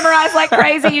scripture memorized like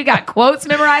crazy. You got quotes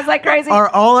memorized like crazy.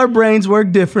 All our brains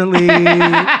work differently.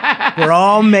 We're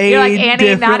all made You're like, Annie,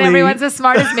 differently. not everyone's as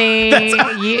smart as me.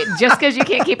 Just because you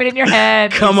can't keep it in your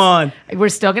head. Come on. We're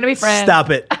still going to be friends.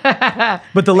 Stop it.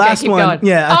 But the last one. Going.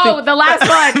 Yeah. The last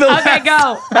one. Okay,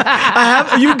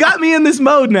 go. You got me in this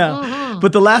mode now. Mm-hmm.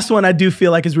 But the last one I do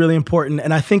feel like is really important,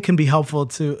 and I think can be helpful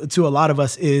to a lot of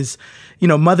us is, you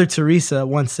know, Mother Teresa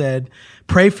once said,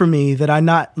 "Pray for me that I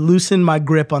not loosen my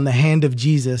grip on the hand of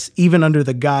Jesus, even under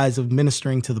the guise of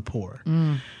ministering to the poor."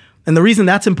 Mm. And the reason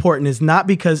that's important is not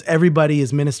because everybody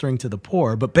is ministering to the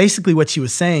poor, but basically what she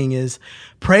was saying is,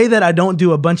 pray that I don't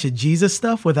do a bunch of Jesus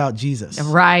stuff without Jesus.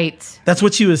 Right. That's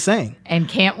what she was saying. And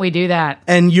can't we do that?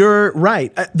 And you're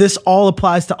right. This all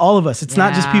applies to all of us. It's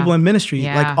not just people in ministry,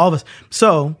 like all of us.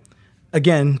 So,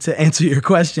 again, to answer your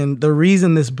question, the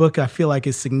reason this book I feel like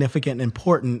is significant and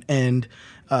important and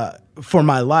for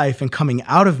my life and coming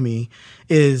out of me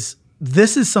is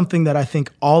this is something that I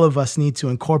think all of us need to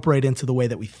incorporate into the way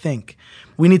that we think.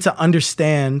 We need to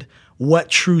understand what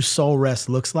true soul rest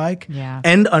looks like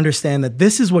and understand that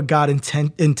this is what God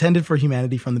intended for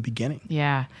humanity from the beginning.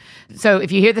 Yeah. So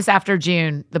if you hear this after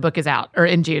June, the book is out, or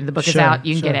in June, the book is out,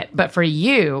 you can get it. But for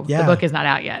you, the book is not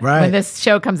out yet. Right. When this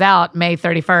show comes out, May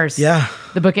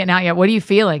 31st, the book isn't out yet. What are you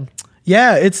feeling?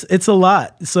 Yeah, it's a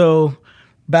lot. So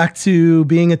back to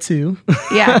being a 2.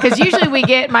 Yeah, because usually we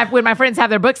get, when my friends have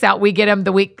their books out, we get them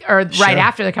the week or right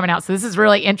after they're coming out. So this is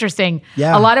really interesting.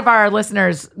 Yeah. A lot of our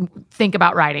listeners think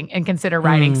about writing and consider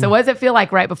writing. So what does it feel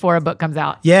like right before a book comes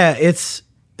out? Yeah, it's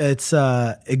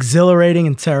exhilarating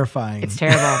and terrifying. It's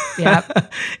terrible.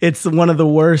 Yep. It's one of the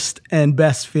worst and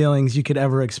best feelings you could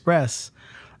ever express.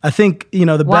 I think, you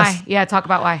know, why? best. Yeah, talk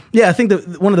about why. Yeah, I think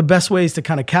that one of the best ways to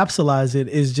kind of capsulize it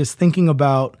is just thinking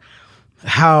about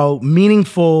how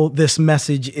meaningful this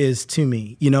message is to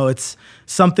me. You know, it's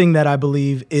something that I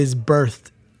believe is birthed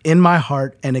in my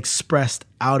heart and expressed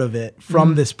out of it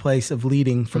from this place of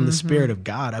leading from the Spirit of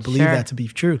God. I believe that to be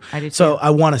true. I do so too.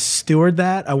 I want to steward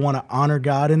that. I want to honor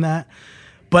God in that.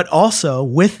 But also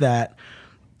with that,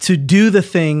 to do the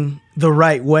thing the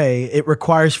right way, it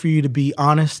requires for you to be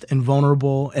honest and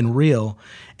vulnerable and real.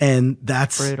 And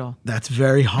that's brutal. That's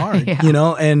very hard, you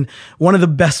know? And one of the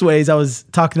best ways, I was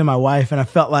talking to my wife, and I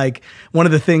felt like one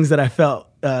of the things that I felt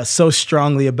so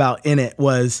strongly about in it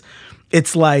was,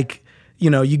 it's like, you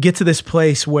know, you get to this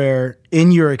place where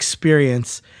in your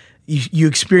experience, you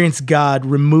experience God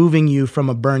removing you from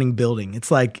a burning building.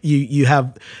 It's like you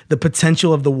have the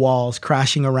potential of the walls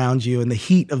crashing around you and the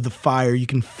heat of the fire. You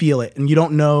can feel it and you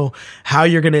don't know how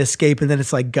you're going to escape. And then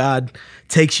it's like God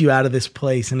takes you out of this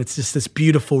place and it's just this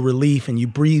beautiful relief and you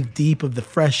breathe deep of the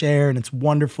fresh air and it's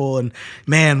wonderful. And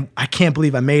man, I can't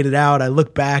believe I made it out. I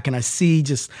look back and I see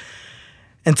just,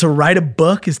 and to write a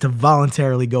book is to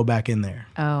voluntarily go back in there.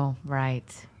 Oh, right.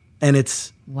 And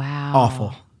it's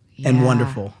awful and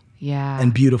wonderful. Yeah.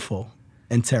 And beautiful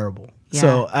and terrible. Yeah.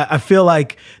 So I feel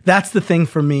like that's the thing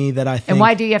for me that I think. And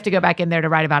why do you have to go back in there to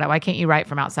write about it? Why can't you write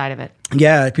from outside of it?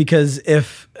 Yeah, because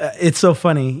if it's so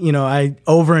funny, you know, I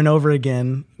over and over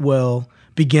again will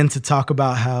begin to talk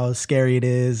about how scary it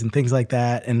is and things like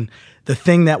that. And the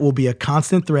thing that will be a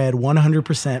constant thread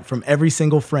 100% from every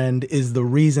single friend is the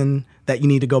reason that you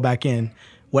need to go back in.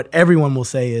 What everyone will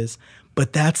say is,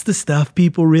 but that's the stuff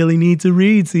people really need to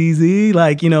read, CZ.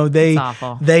 Like, you know, they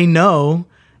know,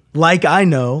 like I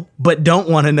know, but don't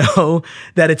want to know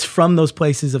that it's from those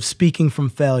places of speaking from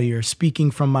failure,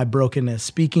 speaking from my brokenness,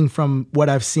 speaking from what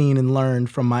I've seen and learned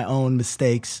from my own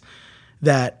mistakes,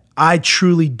 that I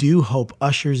truly do hope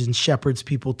ushers and shepherds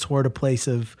people toward a place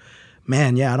of,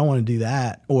 man, yeah, I don't want to do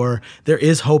that. Or there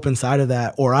is hope inside of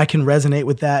that. Or I can resonate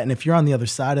with that. And if you're on the other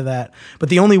side of that, but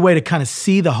the only way to kind of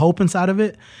see the hope inside of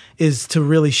it is to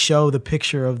really show the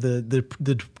picture of the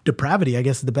depravity, I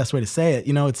guess is the best way to say it.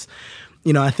 You know,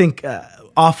 I think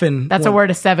often that's a word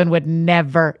a 7 would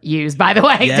never use, by the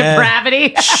way. Yeah,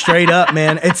 depravity. Straight up,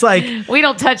 man. It's like we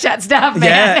don't touch that stuff,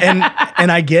 man. Yeah,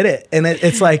 and I get it. And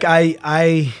it's like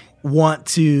I want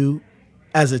to,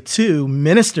 as a 2,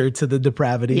 minister to the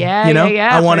depravity. Yeah,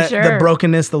 I want the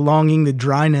brokenness, the longing, the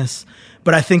dryness.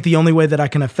 But I think the only way that I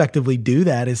can effectively do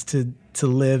that is to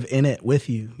live in it with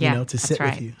you, to sit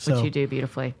with you. So, which you do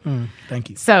beautifully.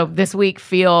 Thank you. So this week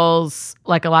feels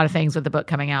like a lot of things with the book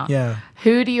coming out. Yeah.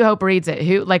 Who do you hope reads it?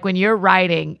 Who, like when you're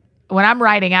writing, when I'm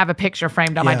writing, I have a picture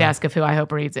framed on my desk of who I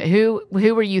hope reads it. Who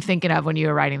were you thinking of when you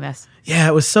were writing this? Yeah,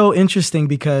 it was so interesting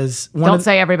because don't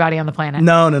say everybody on the planet.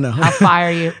 No. I'll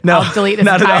fire you. No, I'll delete this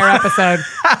entire episode.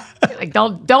 Like,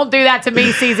 don't do that to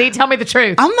me, CZ. Tell me the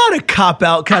truth. I'm not a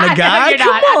cop-out kind of guy.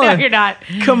 I know you're not.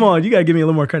 Come on, you got to give me a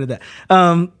little more credit to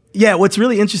that. What's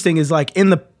really interesting is like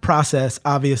in the process,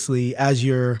 obviously, as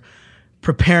you're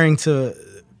preparing to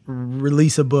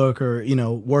release a book or,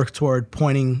 work toward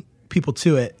pointing people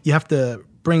to it, you have to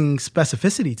bring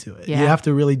specificity to it. Yeah. You have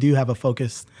to really do have a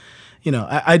focus.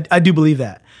 I do believe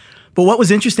that. But what was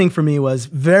interesting for me was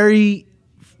very,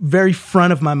 very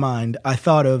front of my mind, I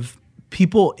thought of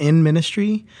people in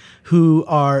ministry who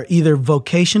are either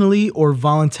vocationally or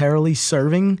voluntarily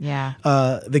serving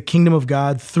the kingdom of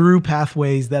God through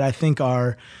pathways that I think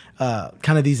are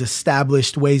kind of these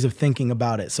established ways of thinking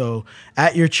about it. So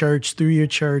at your church, through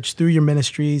your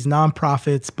ministries,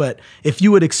 nonprofits. But if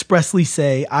you would expressly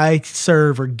say, I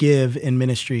serve or give in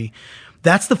ministry,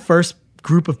 that's the first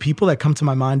group of people that come to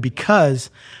my mind, because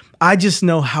I just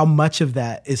know how much of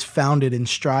that is founded in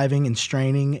striving and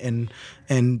straining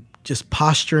and just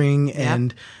posturing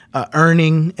and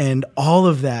earning, and all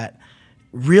of that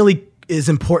really is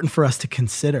important for us to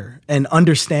consider and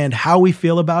understand how we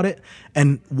feel about it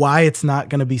and why it's not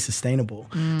going to be sustainable.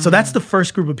 So that's the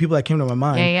first group of people that came to my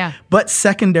mind. Yeah. But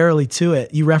secondarily to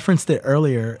it, you referenced it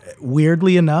earlier.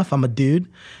 Weirdly enough, I'm a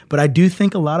dude, but I do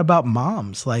think a lot about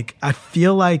moms. Like, I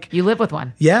feel like you live with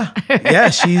one. Yeah,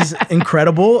 she's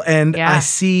incredible, and I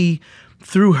see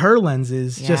through her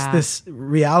lenses just this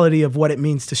reality of what it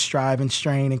means to strive and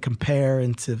strain and compare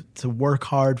and to work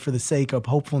hard for the sake of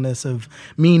hopefulness, of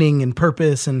meaning and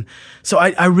purpose. And so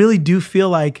I really do feel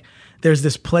like there's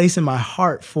this place in my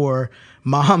heart for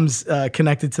moms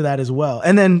connected to that as well.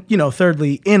 And then,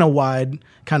 thirdly, in a wide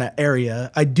kind of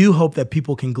area, I do hope that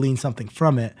people can glean something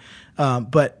from it.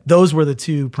 But those were the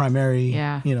 2 primary,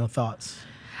 thoughts.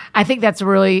 I think that's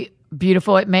really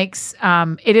beautiful. It makes,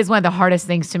 it is one of the hardest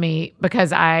things to me,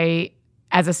 because I,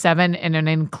 as a 7 and an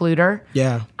includer,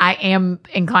 I am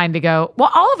inclined to go,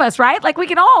 well, all of us, right? Like we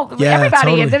can all, everybody.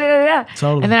 Totally. And,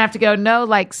 Totally. And then I have to go, no,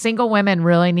 like single women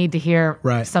really need to hear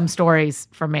some stories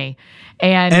from me.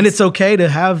 And it's okay to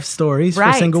have stories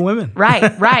for single women.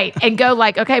 Right. And go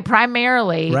like, okay,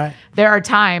 primarily, there are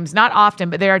times, not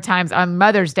often, but there are times on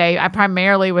Mother's Day, I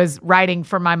primarily was writing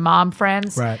for my mom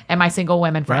friends and my single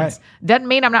women friends. Doesn't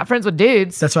mean I'm not friends with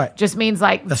dudes. That's right. Just means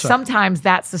like sometimes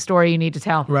that's the story you need to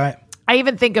tell. Right. I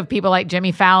even think of people like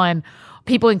Jimmy Fallon,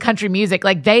 people in country music,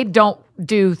 like they don't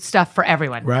do stuff for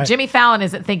everyone. Right. Jimmy Fallon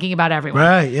isn't thinking about everyone.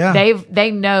 Right, yeah. They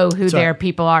know who their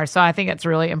people are. So I think it's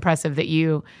really impressive that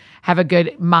you have a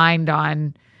good mind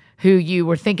on who you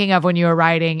were thinking of when you were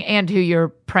writing and who you're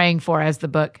praying for as the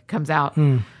book comes out.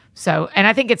 So, and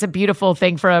I think it's a beautiful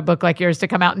thing for a book like yours to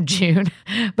come out in June,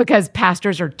 because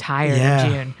pastors are tired in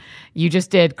June. You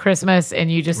just did Christmas and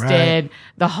you just did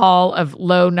the Hall of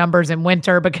Low Numbers in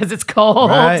winter because it's cold.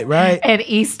 Right. And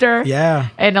Easter. Yeah.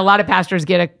 And a lot of pastors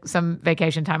get some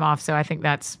vacation time off. So I think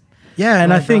that's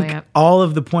and I think all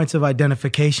of the points of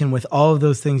identification with all of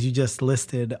those things you just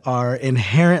listed are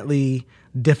inherently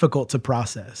difficult to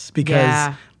process,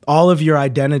 because all of your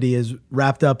identity is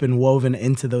wrapped up and woven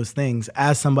into those things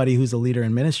as somebody who's a leader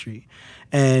in ministry.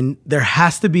 And there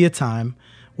has to be a time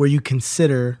where you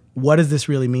consider, what does this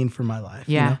really mean for my life?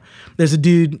 There's a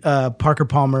dude, Parker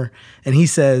Palmer, and he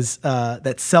says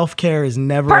that self-care is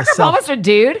never Parker Palmer's a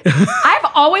dude?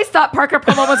 I've always thought Parker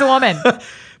Palmer was a woman.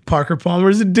 Parker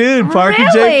Palmer's a dude. Parker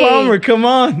J. Palmer, come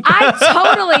on. I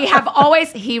totally have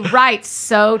always, he writes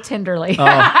so tenderly.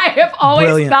 I have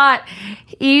always thought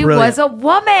he was a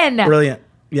woman. Brilliant.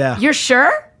 Yeah. You're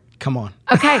sure? Come on.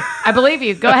 Okay, I believe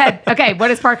you. Go ahead. Okay, what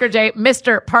does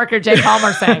Mr. Parker J.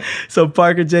 Palmer say? So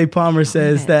Parker J. Palmer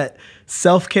says that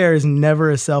self-care is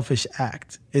never a selfish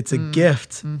act. It's a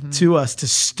gift to us to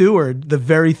steward the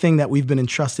very thing that we've been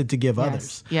entrusted to give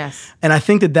others. Yes. And I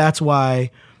think that that's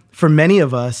why, for many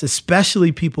of us,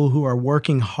 especially people who are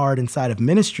working hard inside of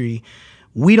ministry,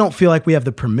 we don't feel like we have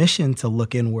the permission to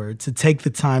look inward, to take the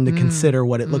time to consider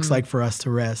what it looks like for us to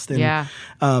rest.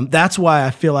 And that's why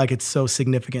I feel like it's so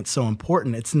significant, so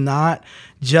important. It's not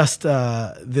just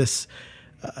this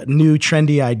new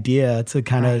trendy idea to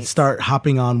kind of start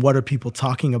hopping on what are people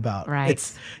talking about. Right.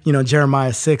 It's,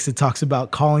 Jeremiah 6, it talks about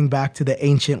calling back to the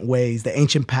ancient ways, the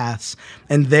ancient paths,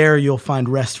 and there you'll find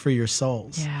rest for your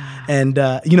souls. Yeah. And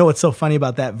what's so funny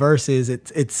about that verse is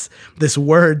it's this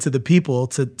word to the people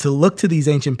to look to these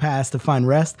ancient paths to find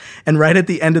rest. And right at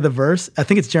the end of the verse, I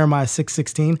think it's Jeremiah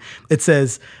 6:16, it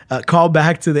says, call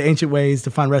back to the ancient ways to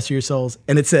find rest for your souls.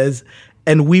 And it says,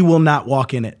 and we will not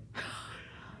walk in it.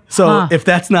 So if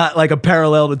that's not like a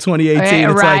parallel to 2018,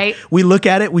 it's like we look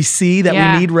at it, we see that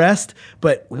we need rest,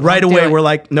 but right away we're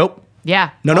like, nope. Yeah.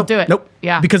 Nope. Do it. Nope.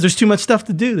 Yeah. Because there's too much stuff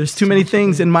to do. There's too many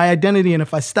things in my identity. And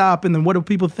if I stop, and then what do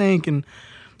people think? And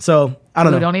so I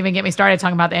don't know. Don't even get me started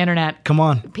talking about the internet. Come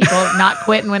on. People not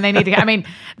quitting when they need to. I mean,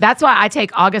 that's why I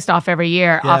take August off every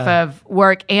year off of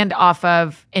work and off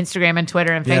of Instagram and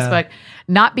Twitter and Facebook.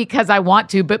 Not because I want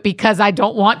to, but because I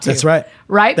don't want to. That's right.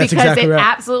 Right? That's because exactly right.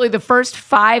 Absolutely, the first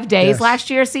 5 days last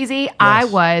year, CZ, I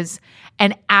was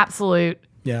an absolute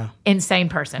insane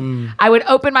person. I would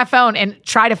open my phone and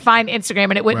try to find Instagram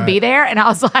and it wouldn't be there. And I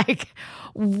was like,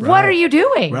 what are you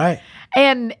doing? Right.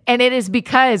 And it is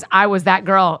because I was that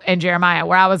girl in Jeremiah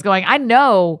where I was going, I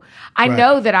know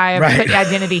that I have put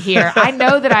identity here. I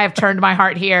know that I have turned my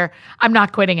heart here. I'm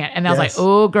not quitting it. And I was like,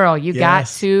 oh, girl, you got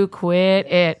to quit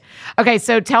it. Okay,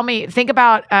 so tell me, think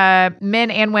about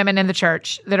men and women in the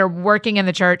church that are working in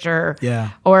the church or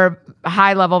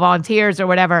high-level volunteers or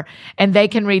whatever, and they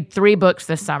can read 3 books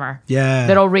this summer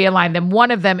that'll realign them. One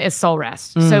of them is Soul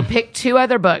Rest. So pick 2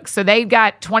 other books. So they've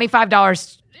got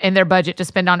 $25 in their budget to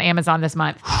spend on Amazon this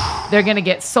month. They're going to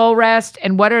get Soul Rest.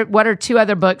 And what are 2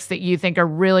 other books that you think are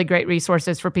really great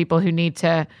resources for people who need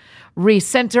to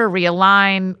recenter,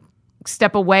 realign,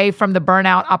 step away from the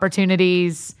burnout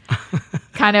opportunities,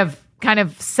 kind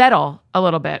of settle a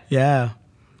little bit? Yeah.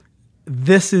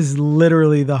 This is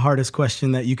literally the hardest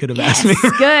question that you could have asked me.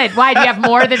 Good. Why? Do you have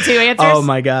more than 2 answers? Oh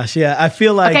my gosh. Yeah. I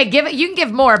feel like. Okay, you can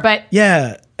give more, but.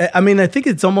 Yeah. I mean, I think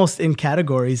it's almost in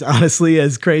categories, honestly,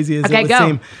 as crazy as it would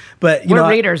seem. But we're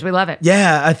readers. We love it.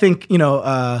 Yeah. I think,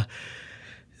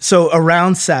 so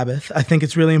around Sabbath, I think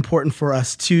it's really important for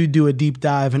us to do a deep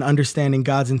dive in understanding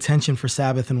God's intention for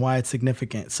Sabbath and why it's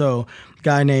significant. So a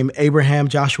guy named Abraham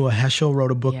Joshua Heschel wrote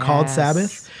a book called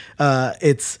Sabbath.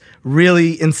 It's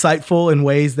really insightful in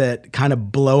ways that kind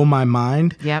of blow my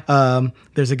mind. Yep.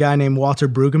 There's a guy named Walter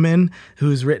Brueggemann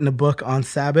who's written a book on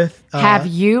Sabbath. Have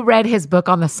you read his book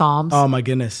on the Psalms? Oh my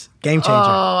goodness. Game changer.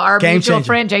 Oh, our mutual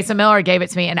friend Jason Miller gave it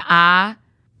to me, and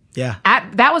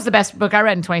that was the best book I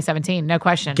read in 2017, no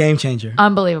question. Game changer.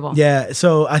 Unbelievable. Yeah,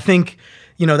 so I think,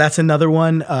 that's another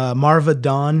one. Marva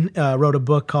Dawn wrote a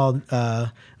book called,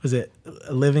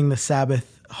 Living the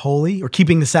Sabbath Holy, or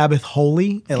Keeping the Sabbath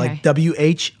Holy, like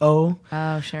WHO.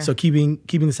 Oh, sure. So keeping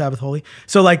the Sabbath holy.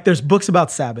 So like there's books about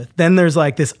Sabbath. Then there's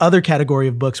like this other category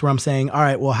of books where I'm saying, all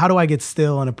right, well, how do I get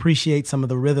still and appreciate some of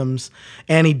the rhythms?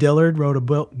 Annie Dillard wrote a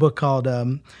book called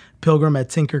Pilgrim at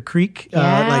Tinker Creek.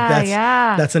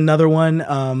 That's another one.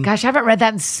 Gosh, I haven't read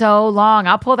that in so long.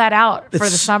 I'll pull that out for the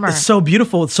summer. It's so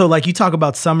beautiful. So like you talk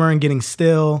about summer and getting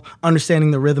still, understanding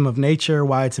the rhythm of nature,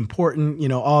 why it's important,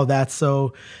 all of that's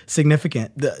so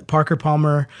significant. Parker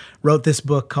Palmer wrote this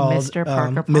book called Mr.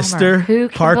 Parker Palmer.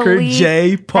 Mr. Parker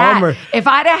J. Palmer. That? If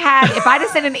I'd have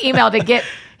sent an email to get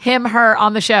her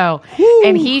on the show,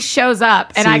 and he shows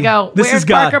up, and I go, "Where's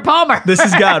Parker Palmer?" This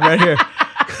is God right here.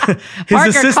 His Parker,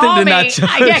 assistant did not show.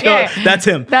 That's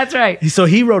him. That's right. So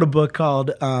he wrote a book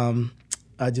called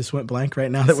I just went blank right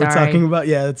now that we're talking about.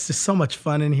 Yeah, it's just so much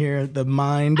fun in here. The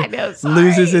mind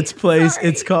loses its place.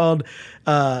 It's called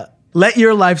Let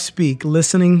Your Life Speak,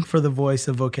 Listening for the Voice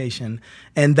of Vocation.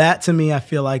 And that, to me, I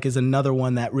feel like is another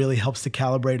one that really helps to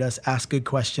calibrate us, ask good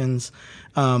questions.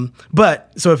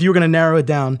 But so if you were going to narrow it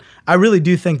down, I really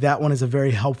do think that one is a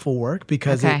very helpful work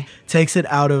because it takes it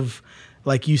out of,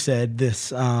 like you said,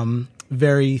 this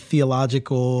very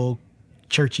theological,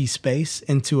 churchy space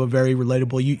into a very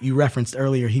relatable. You referenced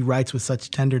earlier, he writes with such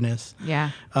tenderness.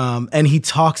 Yeah. And he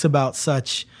talks about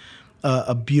such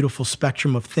a beautiful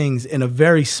spectrum of things in a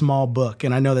very small book.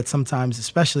 And I know that sometimes,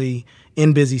 especially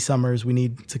in busy summers, we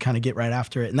need to kind of get right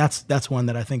after it. And that's one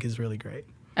that I think is really great.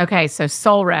 Okay, so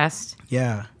Soul Rest.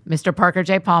 Yeah. Mr. Parker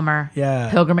J. Palmer. Yeah.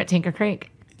 Pilgrim at Tinker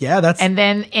Creek. Yeah, that's... And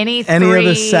then any of the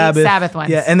the Sabbath ones.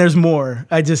 Yeah, and there's more.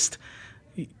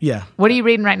 Yeah. What are you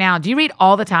reading right now? Do you read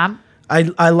all the time?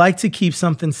 I like to keep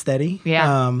something steady.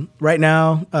 Yeah. Right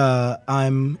now,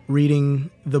 I'm reading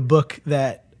the book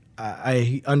that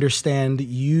I understand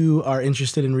you are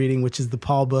interested in reading, which is the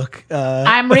Paul book.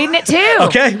 I'm reading it too.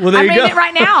 Okay, well, there you go. I'm reading it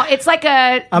right now. It's like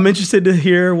I'm interested to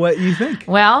hear what you think.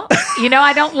 Well,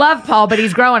 I don't love Paul, but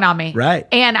he's growing on me. Right.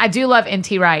 And I do love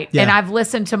N.T. Wright. Yeah. And I've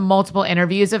listened to multiple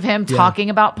interviews of him talking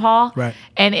about Paul. Right.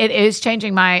 And it is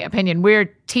changing my opinion.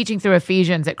 We're teaching through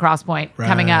Ephesians at Crosspoint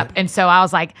coming up. And so I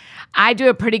was like, I do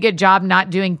a pretty good job not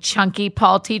doing chunky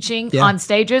Paul teaching on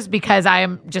stages because I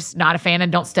am just not a fan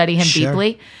and don't study him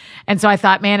deeply. And so I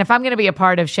thought, man, if I'm going to be a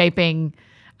part of shaping,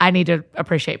 I need to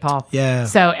appreciate Paul. Yeah.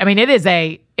 So, I mean, it is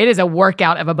a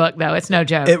workout of a book, though. It's no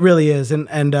joke. It really is.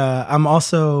 And I'm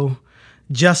also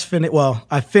just finished. Well,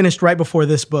 I finished right before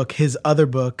this book, his other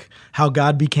book, How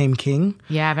God Became King.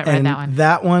 Yeah, I haven't read that one.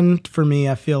 That one, for me,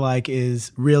 I feel like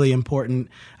is really important.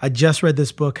 I just read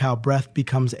this book, How Breath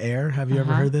Becomes Air. Have you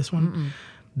ever heard this one? Mm-mm.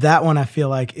 That one I feel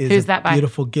like is Who's that by?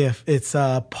 Beautiful gift. It's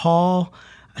Paul,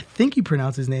 I think you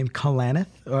pronounce his name Kalaneth,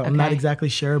 or I'm not exactly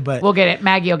sure, but we'll get it.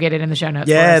 Maggie will get it in the show notes.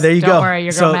 Yeah, there you go. Don't worry,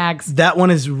 your girl Mags. That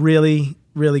one is really,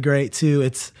 really great too.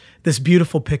 It's this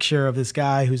beautiful picture of this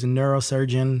guy who's a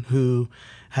neurosurgeon who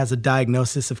has a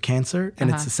diagnosis of cancer, and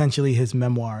it's essentially his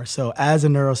memoir. So as a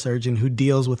neurosurgeon who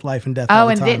deals with life and death all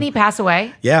the time. Didn't he pass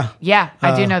away? Yeah. Yeah,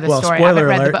 I do know the story.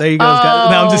 Spoiler alert. There you go. No,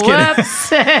 I'm just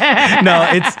kidding.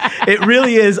 No, it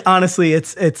really is, honestly,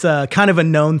 it's kind of a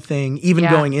known thing, even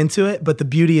going into it. But the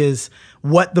beauty is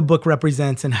what the book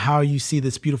represents and how you see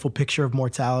this beautiful picture of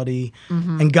mortality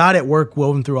and God at work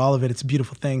woven through all of it. It's a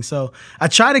beautiful thing. So I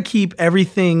try to keep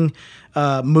everything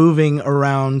moving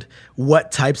around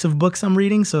what types of books I'm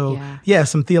reading. So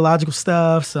some theological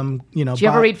stuff, some, Do you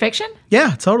ever read fiction?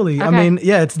 Yeah, totally. Okay. I mean,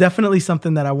 it's definitely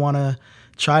something that I want to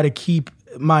try to keep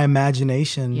my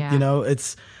imagination. Yeah.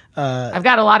 It's I've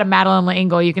got a lot of Madeline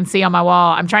L'Engle you can see on my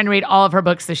wall. I'm trying to read all of her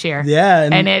books this year. Yeah.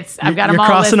 And I've got them all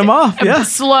crossing listed. them off. Yeah.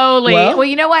 Slowly. Well,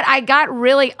 you know what? I got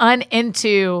really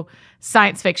into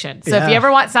science fiction. So if you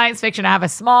ever want science fiction, I have a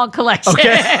small collection.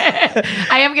 Okay.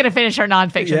 I am going to finish her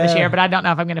nonfiction this year, but I don't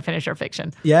know if I'm going to finish her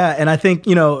fiction. Yeah. And I think,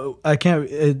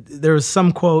 there was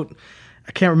some quote,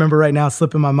 I can't remember right now, it's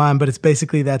slipping my mind, but it's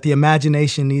basically that the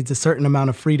imagination needs a certain amount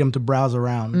of freedom to browse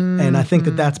around. And I think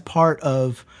that that's part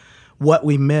of what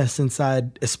we miss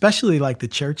inside, especially like the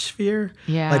church sphere.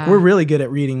 Yeah. Like we're really good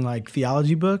at reading like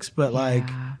theology books, but like,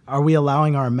 are we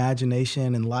allowing our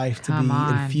imagination and life to be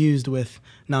infused with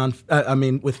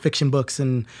with fiction books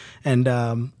and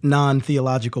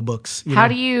non-theological books? How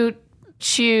do you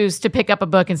choose to pick up a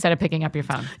book instead of picking up your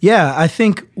phone? Yeah, I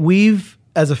think we've,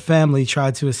 as a family,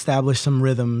 tried to establish some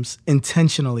rhythms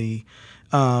intentionally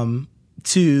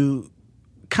to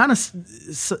kind of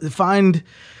find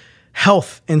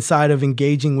health inside of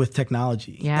engaging with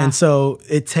technology. Yeah. And so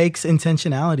it takes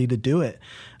intentionality to do it.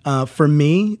 For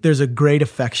me, there's a great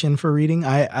affection for reading.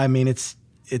 I mean, it's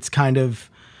kind of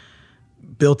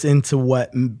built into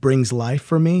what brings life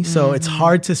for me. So it's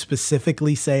hard to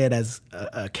specifically say it as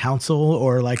a counsel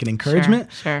or like an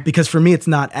encouragement. Sure. Because for me, it's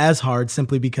not as hard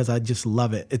simply because I just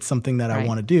love it. It's something that I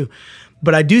want to do.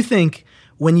 But I do think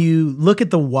when you look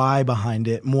at the why behind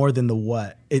it more than the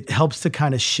what, it helps to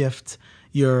kind of shift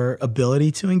your ability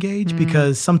to engage,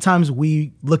 because sometimes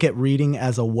we look at reading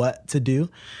as a what to do,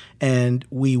 and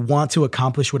we want to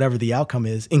accomplish whatever the outcome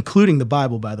is, including the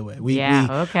Bible, by the way. We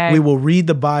will read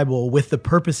the Bible with the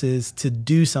purposes to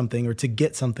do something or to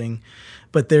get something,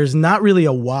 but there's not really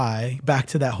a why, back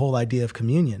to that whole idea of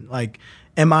communion. Like,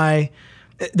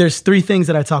 there's three things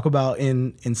that I talk about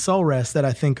in Soul Rest that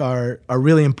I think are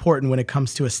really important when it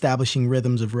comes to establishing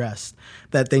rhythms of rest,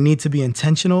 that they need to be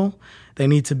intentional, they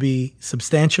need to be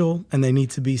substantial, and they need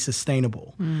to be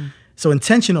sustainable. So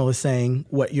intentional is saying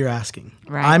what you're asking.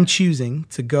 Right. I'm choosing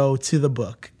to go to the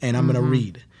book and I'm going to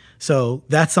read. So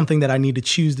that's something that I need to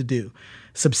choose to do.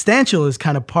 Substantial is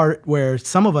kind of part where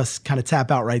some of us kind of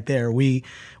tap out right there. We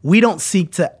don't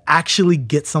seek to actually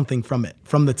get something from it,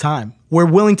 from the time. We're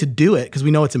willing to do it because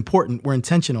we know it's important. We're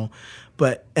intentional.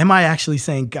 But am I actually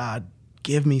saying, God,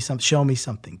 give me something, show me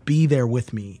something, be there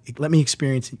with me, let me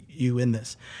experience you in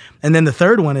this? And then the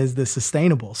third one is the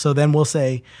sustainable. So then we'll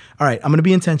say, all right, I'm going to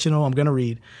be intentional. I'm going to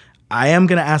read. I am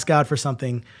going to ask God for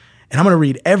something, and I'm going to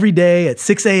read every day at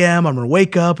 6 a.m. I'm going to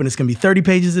wake up and it's going to be 30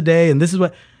 pages a day. And this is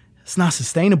what, it's not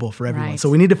sustainable for everyone. Right. So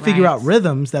we need to figure out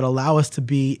rhythms that allow us to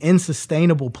be in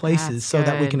sustainable places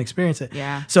that we can experience it.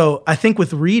 Yeah. So I think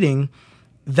with reading,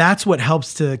 that's what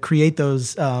helps to create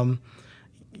those,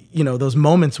 those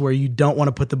moments where you don't want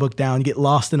to put the book down, you get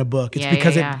lost in a book. It's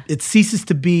because it ceases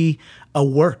to be a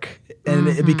work and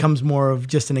it becomes more of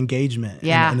just an engagement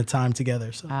and a time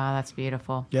together. So. Oh, that's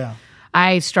beautiful. Yeah.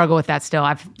 I struggle with that still.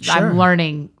 I'm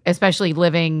learning, especially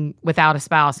living without a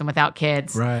spouse and without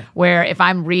kids, right, where if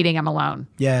I'm reading, I'm alone.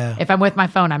 Yeah. If I'm with my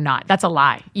phone, I'm not. That's a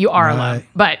lie. You are alone.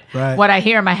 But what I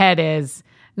hear in my head is,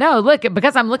 no, look,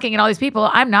 because I'm looking at all these people,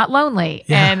 I'm not lonely.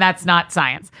 Yeah. And that's not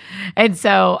science. And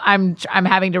so I'm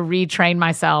having to retrain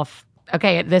myself.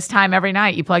 Okay, at this time every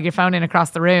night, you plug your phone in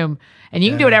across the room and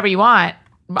you can do whatever you want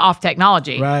off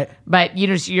technology. Right. But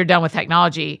you're done with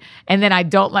technology. And then I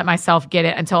don't let myself get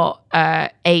it until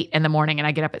 8 in the morning and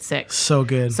I get up at 6. So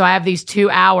good. So I have these 2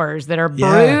 hours that are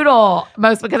brutal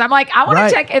most because I'm like, I want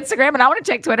to check Instagram and I want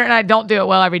to check Twitter and I don't do it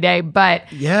well every day. But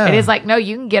it is like, no,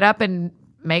 you can get up and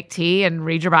make tea and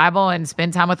read your Bible and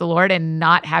spend time with the Lord and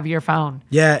not have your phone.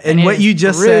 Yeah, and what you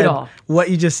just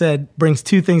said brings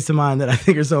 2 things to mind that I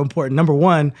think are so important. Number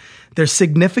one, there's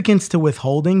significance to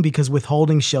withholding because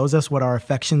withholding shows us what our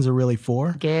affections are really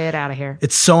for. Get out of here.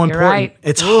 It's so important. Right.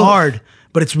 It's hard,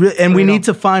 but it's really, and we need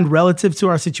to find relative to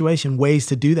our situation ways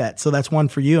to do that. So that's one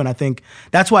for you. And I think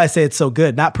that's why I say it's so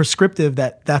good, not prescriptive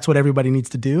that's what everybody needs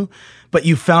to do, but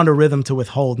you found a rhythm to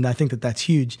withhold. And I think that's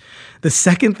huge. The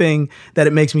second thing that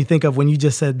it makes me think of when you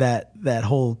just said that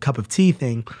whole cup of tea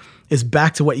thing is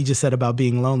back to what you just said about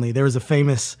being lonely. There was a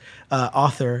famous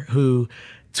author who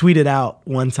tweeted out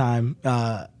one time,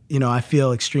 I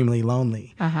feel extremely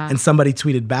lonely. And somebody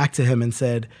tweeted back to him and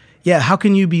said, yeah, how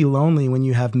can you be lonely when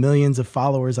you have millions of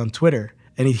followers on Twitter?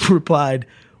 And he replied,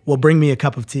 well, bring me a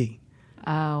cup of tea.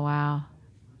 Oh, wow.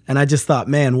 And I just thought,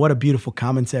 man, what a beautiful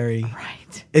commentary.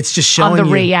 Right. It's just showing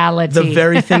you reality. The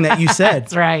very thing that you said.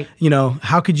 That's right.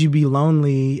 How could you be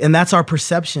lonely? And that's our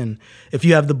perception. If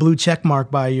you have the blue check mark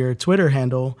by your Twitter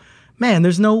handle, man,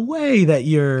 there's no way that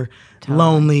you're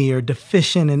lonely or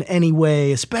deficient in any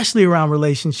way, especially around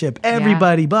relationship.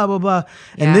 Everybody, blah, blah, blah.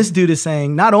 And this dude is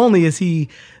saying, not only is he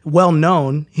well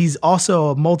known, he's also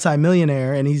a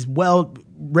multimillionaire and he's well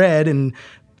read and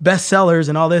bestsellers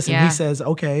and all this. And he says,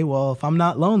 okay, well, if I'm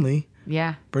not lonely,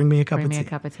 bring me a cup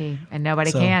of tea. And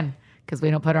nobody can. Because we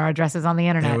don't put our addresses on the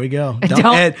internet. There we go.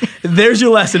 And there's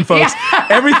your lesson, folks.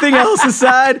 Everything else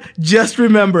aside, just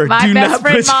remember, My best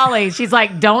friend Molly, she's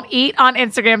like, don't eat on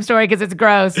Instagram story because it's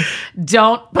gross.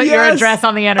 Don't put your address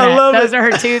on the internet. Those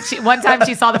are her 2. One time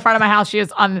she saw the front of my house.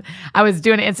 I was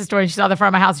doing an Insta story and she saw the front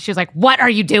of my house and she was like, what are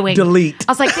you doing? Delete.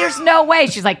 I was like, there's no way.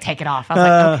 She's like, take it off. I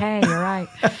was like, okay, you're right.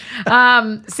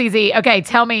 CZ, okay,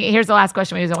 tell me, here's the last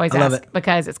question we always ask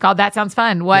because it's called That Sounds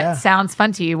Fun. What sounds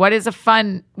fun to you? What is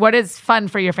fun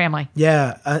for your family?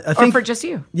 Yeah, I think, or for just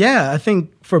you? Yeah, I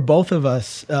think for both of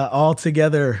us, all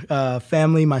together,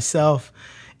 family, myself,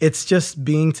 it's just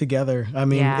being together. I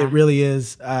mean, it really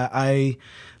is. I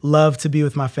love to be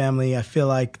with my family. I feel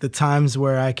like the times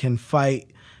where I can fight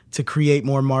to create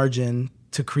more margin,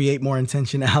 to create more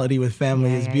intentionality with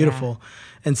family is beautiful. Yeah.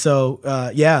 And so,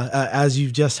 as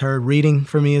you've just heard, reading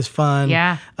for me is fun.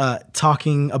 Yeah.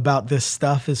 Talking about this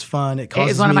stuff is fun. It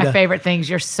is one of my favorite things.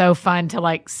 You're so fun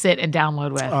to sit and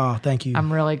download with. Oh, thank you.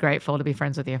 I'm really grateful to be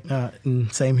friends with you.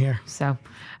 Same here. So,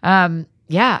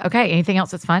 okay. Anything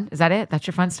else that's fun? Is that it? That's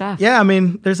your fun stuff? Yeah. I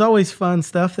mean, there's always fun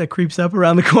stuff that creeps up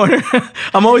around the corner.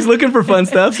 I'm always looking for fun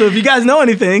stuff. So if you guys know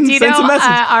anything, send some message.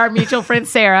 Our mutual friend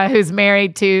Sarah, who's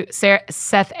married to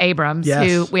Seth Abrams,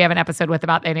 who we have an episode with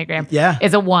about the Enneagram,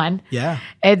 is a 1. Yeah.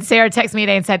 And Sarah texted me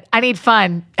today and said, I need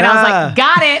fun. And I was like,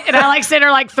 got it. And I sent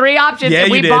her 3 options. And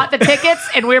we bought the tickets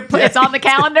and it's on the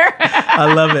calendar.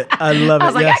 I love it. I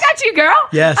was like, I got you, girl.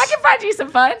 Yes. I can find you some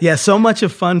fun. Yeah. So much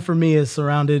of fun for me is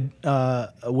surrounded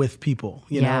with people,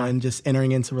 you know, and just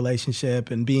entering into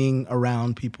relationship and being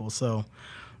around people. So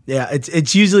yeah,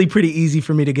 it's usually pretty easy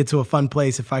for me to get to a fun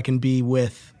place if I can be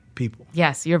with people.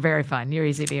 Yes, you're very fun. You're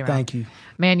easy to be around. Thank you.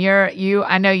 Man,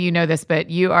 I know you know this, but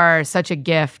you are such a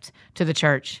gift to the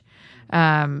church.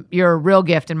 You're a real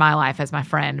gift in my life as my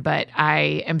friend, but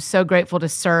I am so grateful to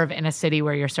serve in a city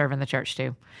where you're serving the church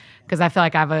too. Because I feel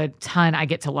like I have a ton I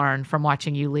get to learn from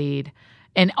watching you lead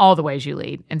in all the ways you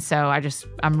lead. And so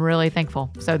I'm really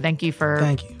thankful. So thank you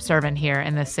for serving here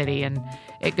in this city. And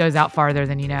it goes out farther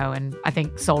than you know. And I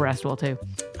think Soul Rest will too.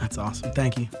 That's awesome.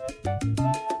 Thank you.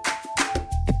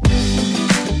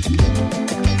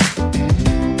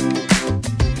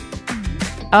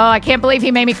 Oh, I can't believe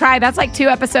he made me cry. That's 2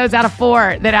 episodes out of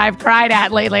 4 that I've cried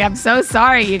at lately. I'm so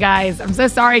sorry, you guys. I'm so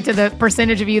sorry to the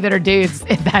percentage of you that are dudes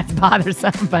if that's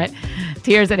bothersome, but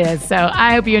tears it is. So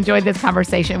I hope you enjoyed this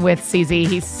conversation with CZ.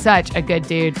 He's such a good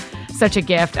dude. such a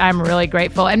gift. I'm really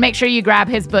grateful. And make sure you grab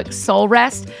his book, Soul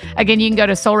Rest. Again, you can go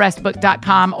to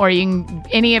soulrestbook.com, or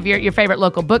any of your favorite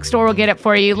local bookstore will get it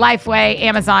for you. Lifeway,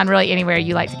 Amazon, really anywhere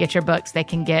you like to get your books, they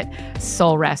can get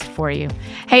Soul Rest for you.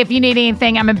 Hey, if you need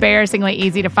anything, I'm embarrassingly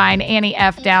easy to find. Annie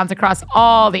F. Downs across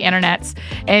all the internets.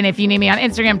 And if you need me on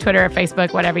Instagram, Twitter, or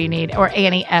Facebook, whatever you need, or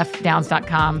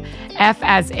AnnieFDowns.com. F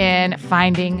as in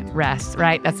finding rest,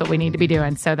 right? That's what we need to be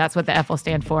doing. So that's what the F will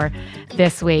stand for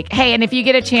this week. Hey, and if you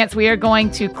get a chance, we are going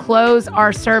to close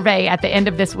our survey at the end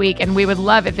of this week. And we would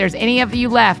love if there's any of you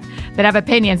left that have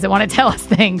opinions, that want to tell us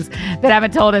things that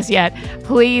haven't told us yet,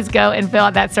 please go and fill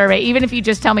out that survey. Even if you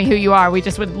just tell me who you are, we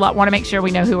just would want to make sure we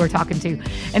know who we're talking to.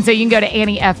 And so you can go to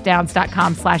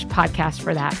AnnieFDowns.com/podcast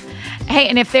for that. Hey,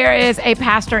 and if there is a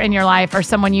pastor in your life or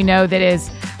someone you know that is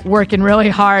working really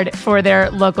hard for their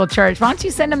local church, why don't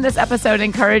you send them this episode and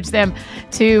encourage them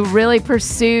to really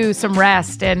pursue some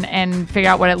rest and figure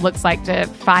out what it looks like to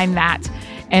find that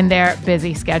in their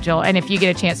busy schedule. And if you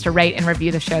get a chance to rate and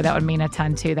review the show, that would mean a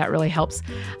ton too. That really helps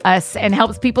us and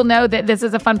helps people know that this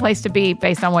is a fun place to be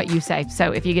based on what you say.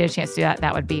 So if you get a chance to do that,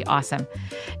 that would be awesome.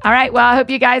 All right. Well, I hope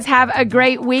you guys have a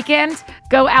great weekend.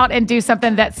 Go out and do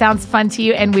something that sounds fun to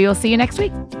you, and we will see you next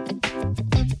week.